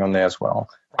something on there as well?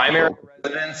 Primary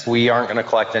residence, we aren't going to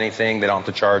collect anything. They don't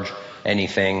have to charge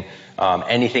anything.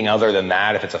 Anything other than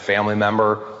that, if it's a family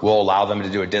member, we'll allow them to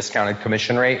do a discounted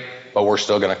commission rate, but we're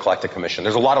still going to collect a commission.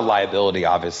 There's a lot of liability,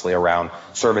 obviously, around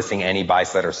servicing any buy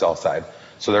side or sell side.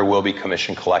 So there will be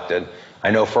commission collected. I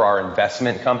know for our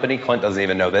investment company, Clint doesn't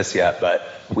even know this yet, but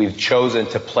we've chosen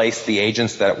to place the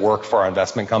agents that work for our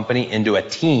investment company into a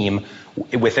team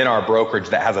within our brokerage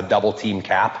that has a double team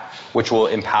cap, which will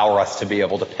empower us to be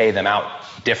able to pay them out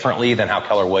differently than how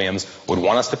Keller Williams would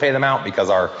want us to pay them out, because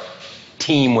our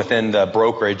team within the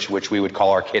brokerage, which we would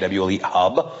call our KW Elite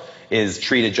Hub, is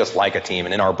treated just like a team.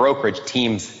 And in our brokerage,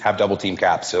 teams have double team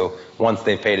caps. So once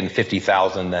they've paid in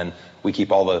 $50,000, then we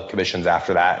keep all the commissions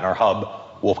after that. And our hub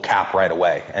will cap right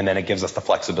away. And then it gives us the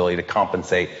flexibility to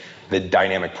compensate the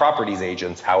dynamic properties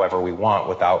agents however we want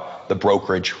without the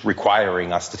brokerage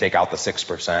requiring us to take out the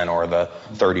 6% or the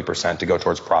 30% to go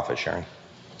towards profit sharing.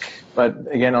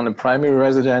 But again, on the primary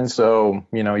residence, so,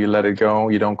 you let it go,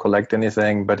 you don't collect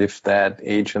anything. But if that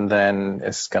agent then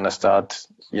is going to start,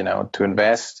 to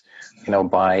invest,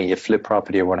 buy a flip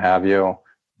property or what have you,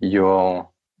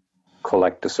 you'll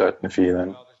collect a certain fee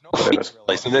then.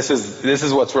 So this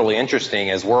is what's really interesting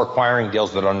is we're acquiring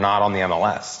deals that are not on the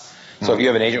MLS. So if you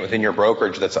have an agent within your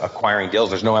brokerage that's acquiring deals,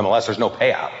 there's no MLS, there's no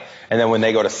payout. And then when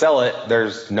they go to sell it,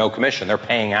 there's no commission. They're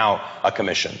paying out a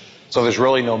commission. So there's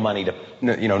really no money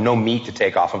no meat to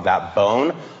take off of that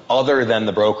bone other than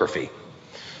the broker fee.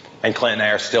 And Clint and I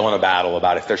are still in a battle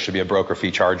about if there should be a broker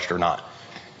fee charged or not.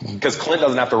 Because Clint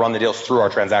doesn't have to run the deals through our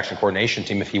transaction coordination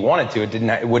team. If he wanted to,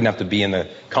 it wouldn't have to be in the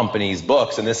company's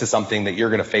books. And this is something that you're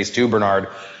going to face too, Bernard.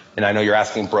 and I know you're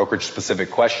asking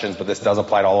brokerage-specific questions, but this does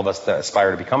apply to all of us that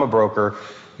aspire to become a broker.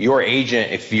 Your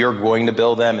agent, if you're going to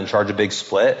bill them and charge a big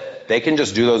split, they can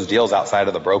just do those deals outside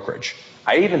of the brokerage.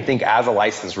 I even think as a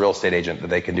licensed real estate agent that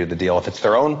they can do the deal. If it's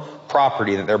their own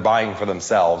property that they're buying for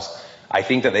themselves, I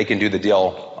think that they can do the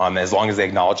deal as long as they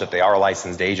acknowledge that they are a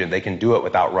licensed agent. They can do it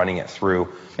without running it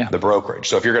through the brokerage.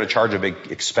 So if you're going to charge a big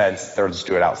expense, they'll just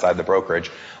do it outside the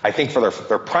brokerage. I think for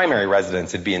their primary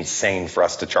residence, it'd be insane for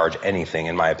us to charge anything,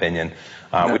 in my opinion.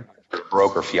 We charge a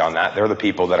broker fee on that. They're the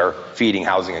people that are feeding,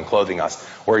 housing, and clothing us.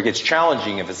 Where it gets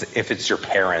challenging if it's your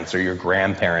parents or your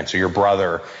grandparents or your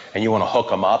brother and you want to hook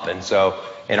them up. And so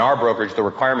in our brokerage, the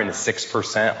requirement is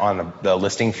 6% on the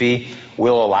listing fee.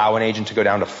 We'll allow an agent to go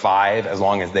down to 5% as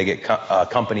long as they get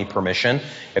company permission.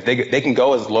 If they can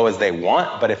go as low as they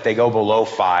want, but if they go below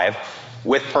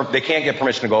 5%, they can't get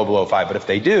permission to go below 5%. But if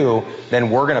they do, then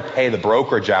we're going to pay the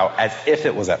brokerage out as if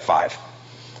it was at 5%.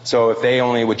 So if they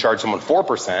only would charge someone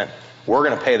 4%, we're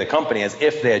going to pay the company as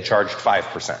if they had charged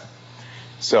 5%.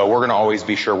 So we're going to always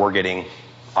be sure we're getting,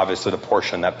 obviously, the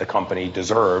portion that the company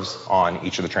deserves on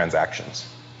each of the transactions.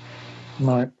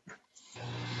 Right.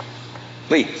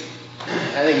 Lee.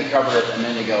 I think you covered it a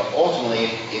minute ago. Ultimately,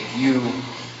 if you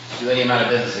do any amount of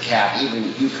business at cap,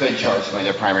 even you could charge somebody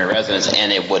their primary residence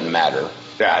and it wouldn't matter.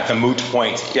 Yeah, it's a moot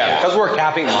point. Yeah, because we're a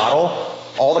capping model,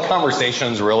 all the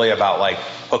conversations really about like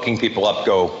hooking people up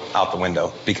go out the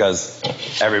window because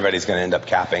everybody's going to end up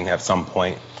capping at some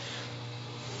point.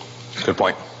 Good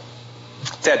point.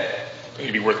 Ted. I think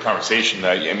it'd be worth conversation.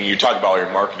 I mean, you talk about all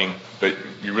your marketing, but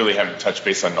you really haven't touched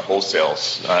base on the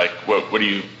wholesales. What do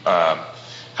you,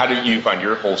 how do you find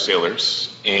your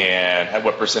wholesalers, and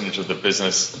what percentage of the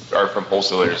business are from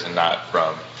wholesalers and not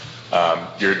from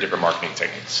your different marketing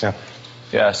techniques?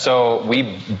 Yeah, so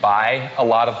we buy a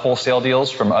lot of wholesale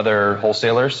deals from other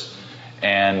wholesalers,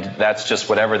 and that's just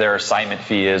whatever their assignment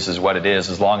fee is what it is,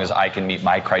 as long as I can meet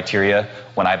my criteria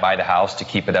when I buy the house to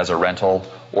keep it as a rental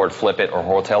or to flip it or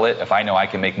wholesale it. If I know I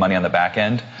can make money on the back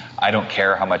end, I don't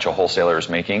care how much a wholesaler is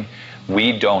making.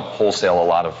 We don't wholesale a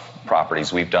lot of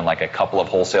properties. We've done like a couple of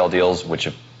wholesale deals, which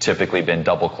have typically been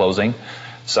double closing.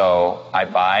 So I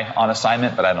buy on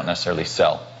assignment, but I don't necessarily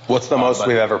sell. What's the most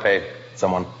we've ever paid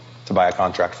someone to buy a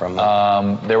contract from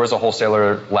them? There was a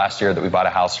wholesaler last year that we bought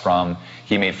a house from.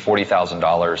 He made $40,000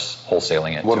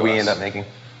 wholesaling it. What did we end up making?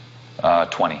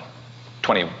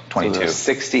 22. So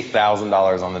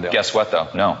 $60,000 on the deal. Guess what though?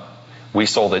 No. We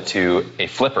sold it to a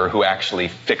flipper who actually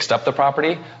fixed up the property.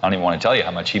 I don't even want to tell you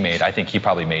how much he made. I think he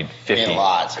probably made 50. Made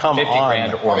lots. 50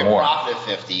 grand or more. Profit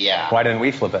 50, yeah. Why didn't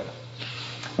we flip it?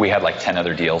 We had like 10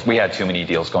 other deals. We had too many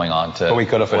deals going on to but we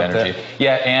could have put flipped energy. It.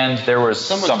 Yeah, and there was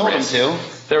Someone some told risk. him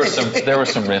to. There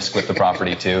was some risk with the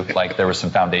property too. Like there was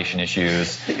some foundation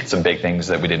issues, some big things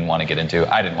that we didn't want to get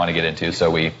into. I didn't want to get into,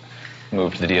 so we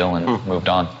moved the deal and moved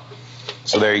on.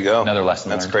 So there you go. Another lesson.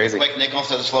 That's learned. crazy. Quick nickel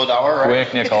instead of slow dollar, right?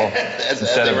 Quick nickel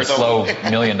instead of a slow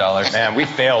 $1 million. Man, we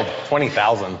failed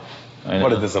 $20,000.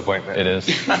 What a disappointment. It is.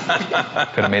 Could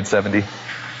have made 70.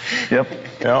 Yep.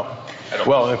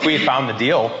 Well, if we had found the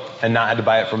deal and not had to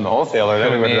buy it from the wholesaler,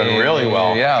 then we would have done really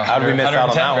well. Yeah. How did we miss out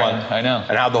on that one? I know.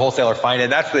 And how'd the wholesaler find it?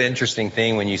 That's the interesting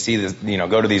thing when you see this,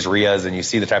 go to these RIAs and you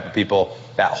see the type of people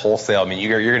that wholesale. I mean,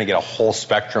 you're going to get a whole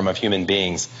spectrum of human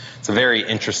beings. It's a very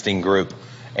interesting group.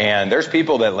 And there's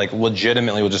people that like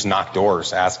legitimately will just knock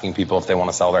doors asking people if they want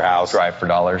to sell their house. Drive for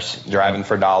dollars. Driving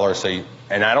for dollars.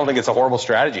 And I don't think it's a horrible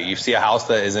strategy. You see a house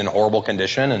that is in horrible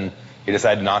condition and you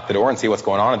decide to knock the door and see what's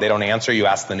going on. If they don't answer, you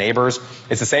ask the neighbors.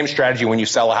 It's the same strategy when you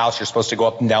sell a house. You're supposed to go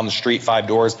up and down the street 5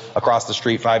 doors, across the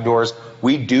street 5 doors.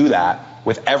 We do that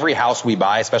with every house we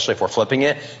buy, especially if we're flipping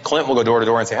it. Clint will go door to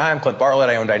door and say, "Hi, I'm Clint Bartlett.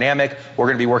 I own Dynamic. We're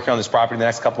going to be working on this property in the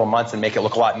next couple of months and make it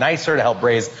look a lot nicer to help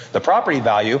raise the property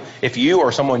value." If you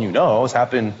or someone you know has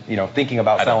happened, thinking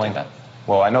about selling that.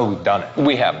 Well, I know we've done it.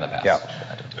 We have in the past. Yeah.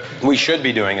 We should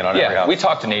be doing it on every house. We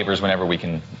talk to neighbors whenever we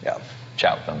can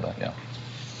chat with them, but yeah.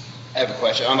 I have a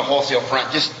question on the wholesale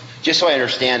front, just so I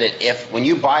understand it. If when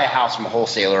you buy a house from a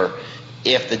wholesaler,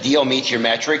 if the deal meets your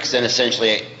metrics, then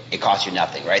essentially it costs you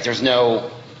nothing, right? There's no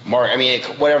mark. I mean,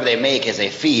 whatever they make is a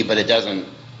fee, but it doesn't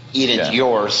eat into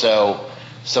yours. So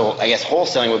I guess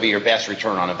wholesaling would be your best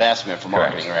return on investment for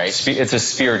marketing, right? It's a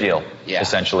sphere deal,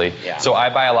 essentially. Yeah. So I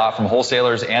buy a lot from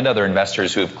wholesalers and other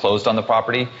investors who have closed on the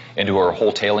property and who are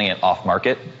wholetailing it off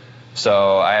market.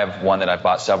 So I have one that I've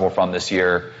bought several from this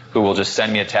year who will just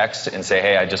send me a text and say,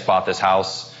 "Hey, I just bought this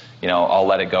house. I'll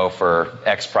let it go for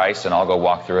X price and I'll go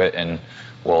walk through it and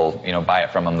we'll, buy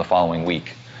it from them the following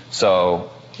week."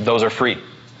 So those are free.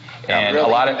 And really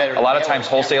a lot of times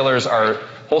wholesalers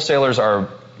are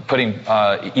putting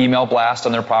email blast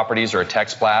on their properties or a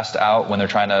text blast out when they're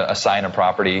trying to assign a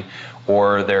property,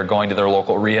 or they're going to their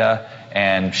local RIA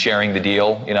and sharing the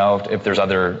deal, if there's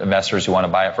other investors who want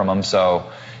to buy it from them. So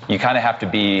you kind of have to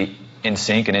be in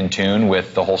sync and in tune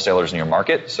with the wholesalers in your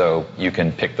market so you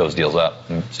can pick those deals up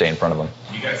and stay in front of them.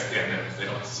 You guys stand there because they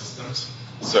don't have systems.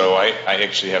 So I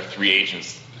actually have 3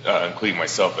 agents, including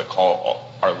myself, that call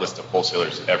our list of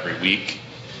wholesalers every week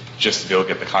just to be able to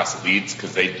get the constant leads,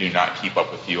 because they do not keep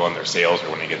up with you on their sales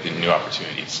or when they get the new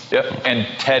opportunities. Yep. And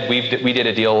Ted, we did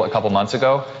a deal a couple months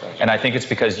ago, and I think it's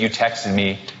because you texted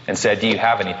me and said, do you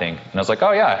have anything? And I was like,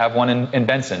 oh yeah, I have one in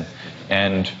Benson.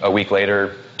 And a week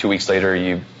later, 2 weeks later,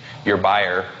 your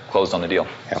buyer closed on the deal.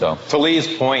 Yeah. So to Lee's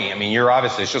point, I mean, you're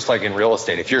obviously, it's just like in real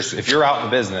estate. If you're out in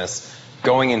the business,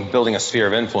 going and building a sphere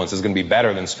of influence is going to be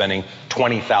better than spending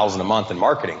 $20,000 a month in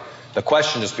marketing. The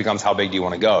question just becomes, how big do you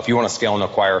want to go? If you want to scale and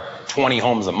acquire 20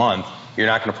 homes a month, you're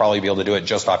not going to probably be able to do it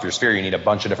just off your sphere. You need a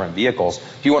bunch of different vehicles.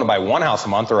 If you want to buy one house a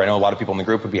month, or I know a lot of people in the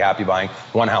group would be happy buying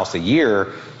one house a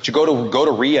year, you go to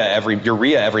your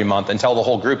RIA every month and tell the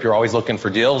whole group you're always looking for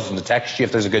deals and to text you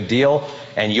if there's a good deal,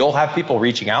 and you'll have people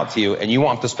reaching out to you, and you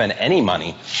won't have to spend any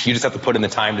money. You just have to put in the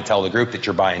time to tell the group that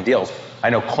you're buying deals. I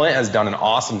know Clint has done an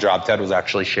awesome job. Ted was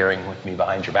actually sharing with me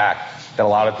behind your back that a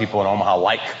lot of people in Omaha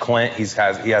like Clint. People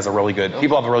have a really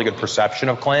good perception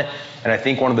of Clint. And I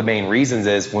think one of the main reasons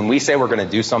is when we say we're going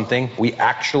to do something, we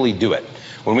actually do it.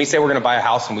 When we say we're going to buy a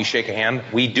house and we shake a hand,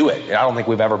 we do it. And I don't think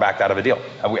we've ever backed out of a deal.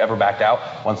 Have we ever backed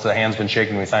out once the hand's been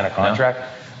shaken and we sign a contract? No.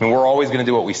 I mean, we're always going to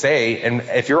do what we say. And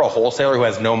if you're a wholesaler who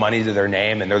has no money to their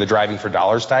name and they're the driving for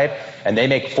dollars type, and they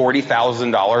make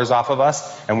 $40,000 off of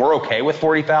us, and we're okay with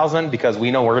 $40,000 because we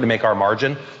know we're going to make our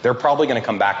margin, they're probably going to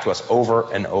come back to us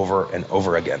over and over and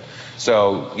over again.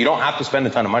 So you don't have to spend a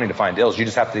ton of money to find deals. You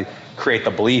just have to create the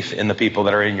belief in the people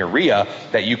that are in your RIA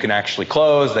that you can actually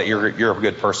close, that you're a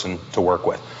good person to work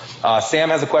with. Sam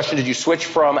has a question. Did you switch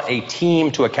from a team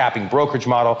to a capping brokerage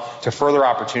model to further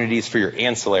opportunities for your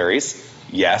ancillaries?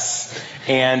 Yes.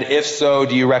 And if so,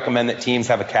 do you recommend that teams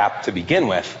have a cap to begin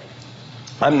with?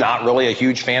 I'm not really a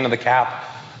huge fan of the cap.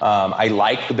 I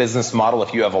like the business model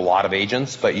if you have a lot of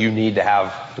agents, but you need to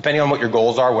have, depending on what your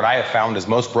goals are, what I have found is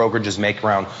most brokerages make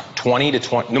around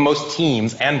most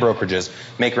teams and brokerages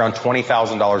make around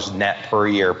 $20,000 net per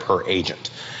year per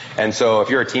agent. And so if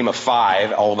you're a team of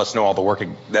 5, all of us know all the work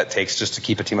that takes just to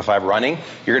keep a team of 5 running.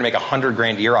 You're going to make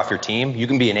 $100,000 a year off your team. You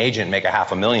can be an agent and make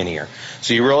 $500,000 a year.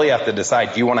 So you really have to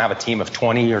decide, do you want to have a team of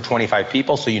 20 or 25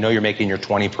 people so you know you're making your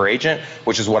 20 per agent,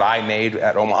 which is what I made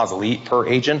at Omaha's Elite per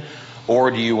agent?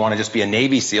 Or do you want to just be a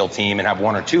Navy SEAL team and have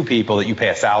 1 or 2 people that you pay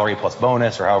a salary plus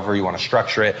bonus or however you want to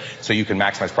structure it so you can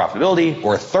maximize profitability?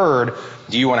 Or third,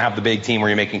 do you want to have the big team where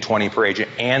you're making 20 per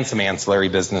agent and some ancillary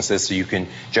businesses so you can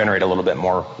generate a little bit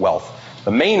more wealth?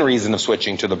 The main reason of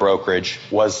switching to the brokerage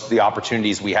was the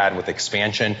opportunities we had with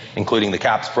expansion, including the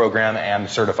CAPS program and the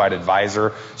certified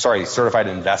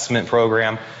investment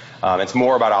program. It's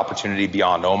more about opportunity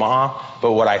beyond Omaha.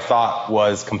 But what I thought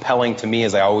was compelling to me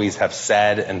is I always have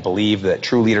said and believe that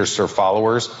true leaders serve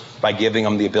followers by giving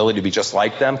them the ability to be just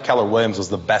like them. Keller Williams was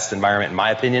the best environment, in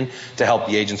my opinion, to help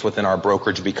the agents within our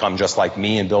brokerage become just like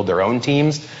me and build their own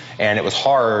teams. And it was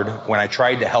hard when I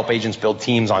tried to help agents build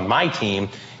teams on my team.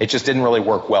 It just didn't really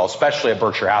work well, especially at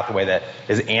Berkshire Hathaway that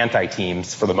is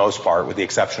anti-teams for the most part, with the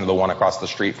exception of the one across the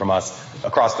street from us.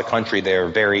 Across the country, they're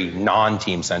very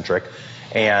non-team centric.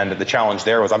 And the challenge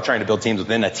there was I'm trying to build teams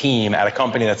within a team at a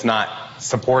company that's not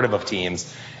supportive of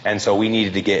teams. And so we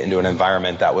needed to get into an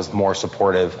environment that was more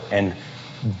supportive. And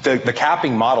the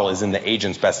capping model is in the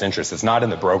agent's best interest. It's not in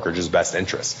the brokerage's best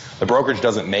interest. The brokerage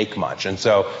doesn't make much. And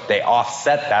so they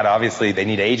offset that. Obviously, they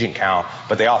need agent count,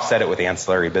 but they offset it with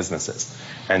ancillary businesses.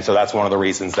 And so that's one of the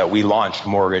reasons that we launched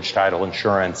mortgage, title,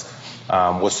 insurance,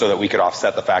 was so that we could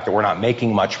offset the fact that we're not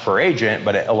making much per agent,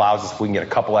 but it allows us, if we can get a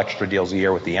couple extra deals a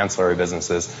year with the ancillary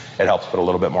businesses, it helps put a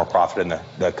little bit more profit in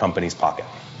the company's pocket.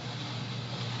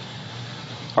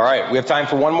 All right, we have time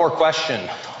for one more question.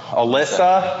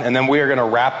 Alyssa, and then we are going to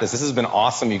wrap this. This has been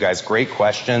awesome, you guys. Great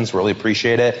questions. Really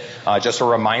appreciate it. Just a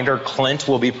reminder, Clint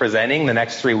will be presenting the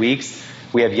next 3 weeks.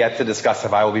 We have yet to discuss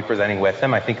if I will be presenting with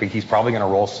him. I think he's probably going to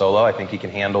roll solo. I think he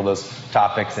can handle those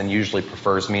topics and usually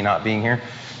prefers me not being here.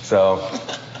 So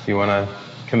if you want to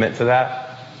commit to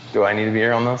that, do I need to be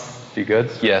here on those? You good?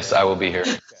 Yes, I will be here.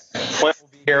 Clint will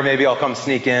be here. Maybe I'll come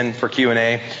sneak in for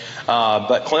Q&A.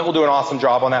 But Clint will do an awesome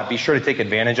job on that. Be sure to take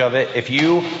advantage of it. If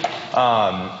you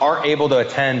aren't able to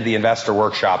attend the investor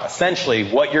workshop, essentially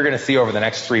what you're going to see over the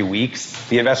next 3 weeks,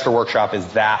 the investor workshop is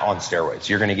that on steroids.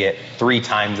 You're going to get 3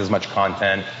 times as much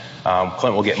content.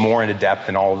 Clint will get more into depth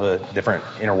in all the different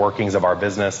inner workings of our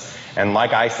business. And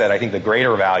like I said, I think the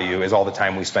greater value is all the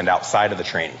time we spend outside of the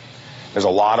training. There's a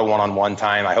lot of one-on-one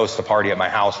time. I host a party at my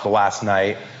house the last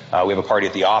night. We have a party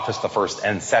at the office the first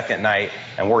and second night,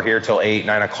 and we're here till 8,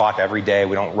 9 o'clock every day.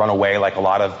 We don't run away like a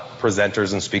lot of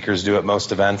presenters and speakers do at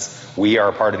most events. We are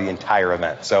a part of the entire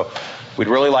event. So we'd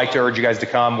really like to urge you guys to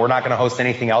come. We're not going to host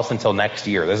anything else until next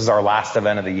year. This is our last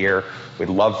event of the year. We'd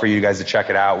love for you guys to check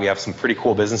it out. We have some pretty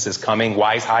cool businesses coming.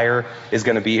 WiseHire is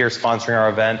going to be here sponsoring our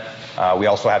event. We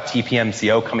also have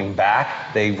TPMCO coming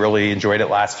back. They really enjoyed it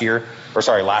last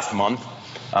month.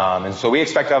 And so we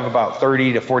expect to have about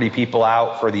 30 to 40 people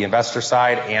out for the investor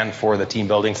side and for the team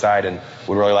building side, and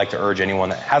would really like to urge anyone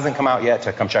that hasn't come out yet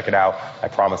to come check it out. I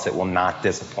promise it will not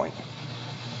disappoint.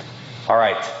 All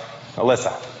right,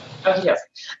 Alyssa. Okay, yes.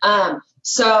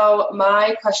 So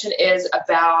my question is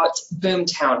about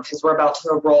Boomtown, because we're about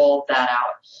to roll that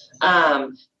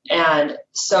out. And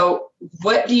so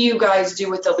what do you guys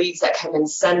do with the leads that come in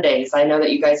Sundays? I know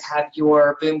that you guys have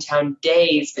your Boomtown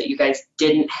days, but you guys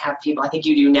didn't have people. I think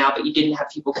you do now, but you didn't have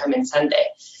people come in Sunday.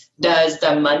 Does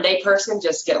the Monday person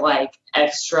just get like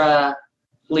extra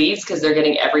leads because they're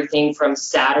getting everything from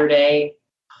Saturday?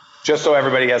 Just so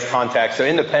everybody has context, so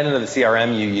independent of the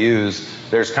CRM you use,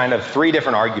 there's kind of 3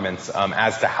 different arguments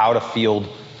as to how to field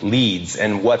leads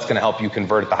and what's going to help you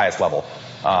convert at the highest level.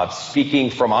 Speaking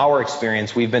from our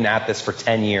experience, we've been at this for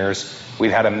 10 years.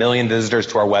 We've had 1 million visitors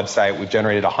to our website. We've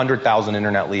generated 100,000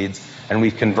 internet leads, and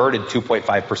we've converted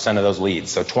 2.5% of those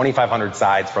leads, so 2,500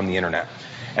 sides from the internet.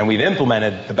 And we've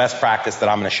implemented the best practice that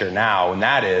I'm going to share now, and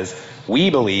that is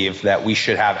we believe that we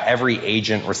should have every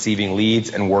agent receiving leads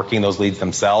and working those leads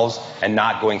themselves and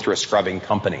not going through a scrubbing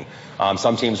company.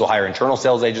 Some teams will hire internal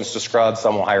sales agents to scrub.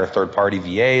 Some will hire third-party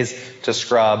VAs to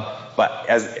scrub. But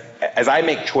as I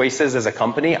make choices as a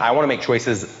company, I want to make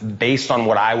choices based on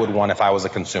what I would want if I was a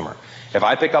consumer. If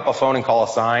I pick up a phone and call a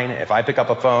sign, if I pick up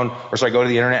a phone, or so I go to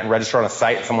the internet and register on a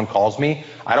site and someone calls me,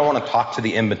 I don't want to talk to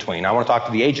the in-between. I want to talk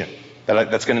to the agent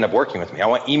that's going to end up working with me. I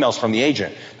want emails from the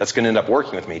agent that's going to end up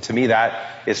working with me. To me,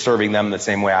 that is serving them the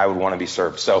same way I would want to be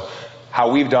served. So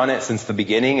how we've done it since the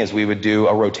beginning is we would do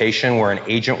a rotation where an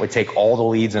agent would take all the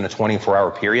leads in a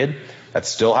 24-hour period. That's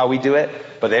still how we do it,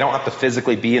 but they don't have to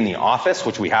physically be in the office,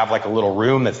 which we have like a little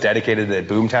room that's dedicated to the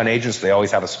Boomtown agents. So they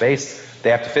always have a space.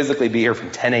 They have to physically be here from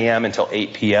 10 a.m. until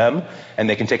 8 p.m., and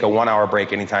they can take a 1-hour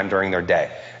break anytime during their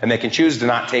day. And they can choose to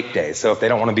not take days. So if they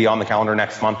don't want to be on the calendar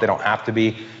next month, they don't have to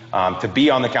be. To be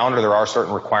on the calendar, there are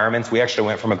certain requirements. We actually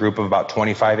went from a group of about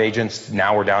 25 agents.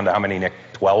 Now we're down to how many, Nick?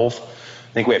 12?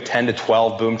 I think we have 10 to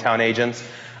 12 Boomtown agents.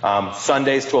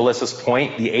 Sundays, to Alyssa's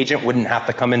point, the agent wouldn't have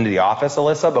to come into the office,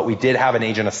 Alyssa, but we did have an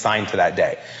agent assigned to that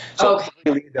day. So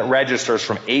okay. That registers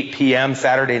from 8 p.m.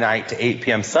 Saturday night to 8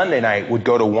 p.m. Sunday night would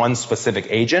go to one specific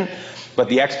agent, but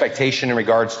the expectation in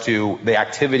regards to the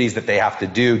activities that they have to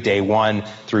do day 1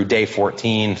 through day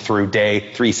 14 through day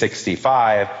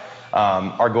 365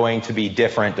 are going to be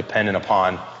different dependent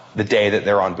upon the day that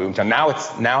they're on Boomtown.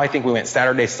 Now I think we went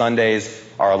Saturday, Sundays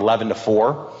are 11 to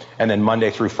 4, and then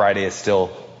Monday through Friday is still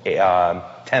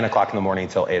 10 o'clock in the morning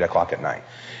until 8 o'clock at night.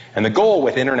 And the goal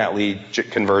with internet lead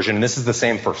conversion, and this is the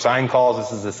same for sign calls,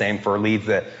 this is the same for leads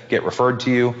that get referred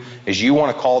to you, is you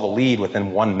want to call the lead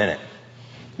within 1 minute.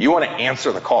 You want to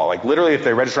answer the call. Like literally if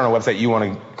they register on a website, you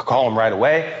want to call them right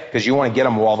away because you want to get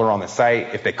them while they're on the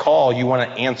site. If they call, you want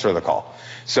to answer the call.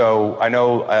 So I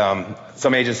know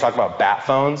some agents talk about bat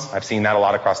phones. I've seen that a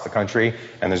lot across the country,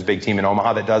 and there's a big team in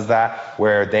Omaha that does that,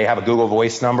 where they have a Google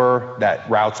Voice number that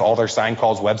routes all their sign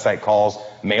calls, website calls,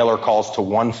 mailer calls to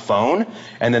one phone,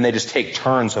 and then they just take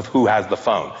turns of who has the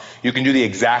phone. You can do the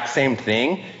exact same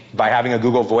thing by having a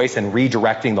Google Voice and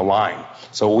redirecting the line.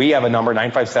 So we have a number,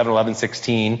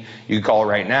 957-1116. You can call it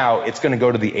right now. It's going to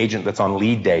go to the agent that's on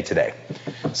lead day today.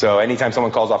 So anytime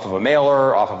someone calls off of a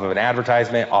mailer, off of an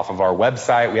advertisement, off of our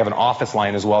website, we have an office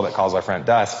line as well that calls our front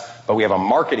desk, but we have a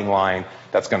marketing line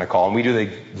that's going to call. And we do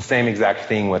the same exact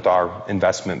thing with our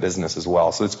investment business as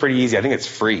well. So it's pretty easy. I think it's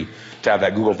free to have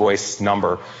that Google Voice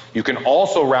number. You can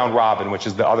also round robin, which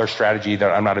is the other strategy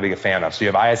that I'm not a big fan of. So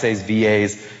you have ISAs,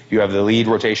 VAs, you have the lead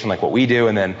rotation like what we do,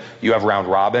 and then you have round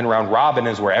robin. Round robin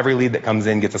is where every lead that comes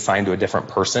in gets assigned to a different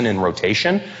person in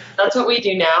rotation. That's what we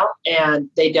do now, and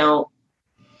they don't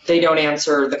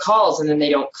answer the calls, and then they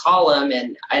don't call them,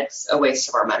 and it's a waste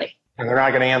of our money. And they're not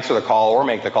going to answer the call or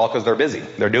make the call because they're busy.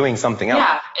 They're doing something else.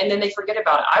 Yeah, and then they forget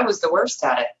about it. I was the worst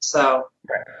at it, so.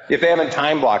 Right. If they haven't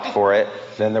time blocked for it,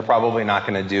 then they're probably not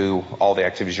going to do all the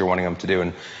activities you're wanting them to do.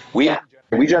 And we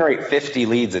generate 50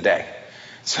 leads a day.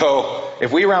 So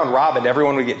if we round robin,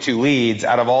 everyone would get 2 leads.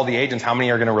 Out of all the agents, how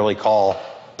many are going to really call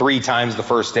 3 times the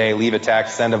first day, leave a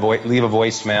text, leave a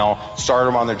voicemail, start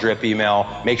them on their drip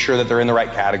email, make sure that they're in the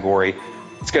right category.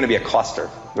 It's going to be a cluster,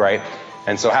 right?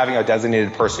 And so having a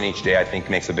designated person each day, I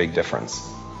think, makes a big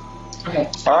difference. Okay.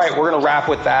 All right, we're going to wrap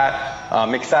with that.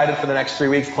 I'm excited for the next 3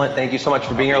 weeks. Clint, thank you so much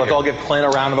for being here. Let's all give Clint a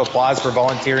round of applause for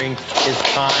volunteering his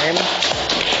time.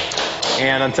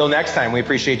 And until next time, we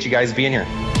appreciate you guys being here.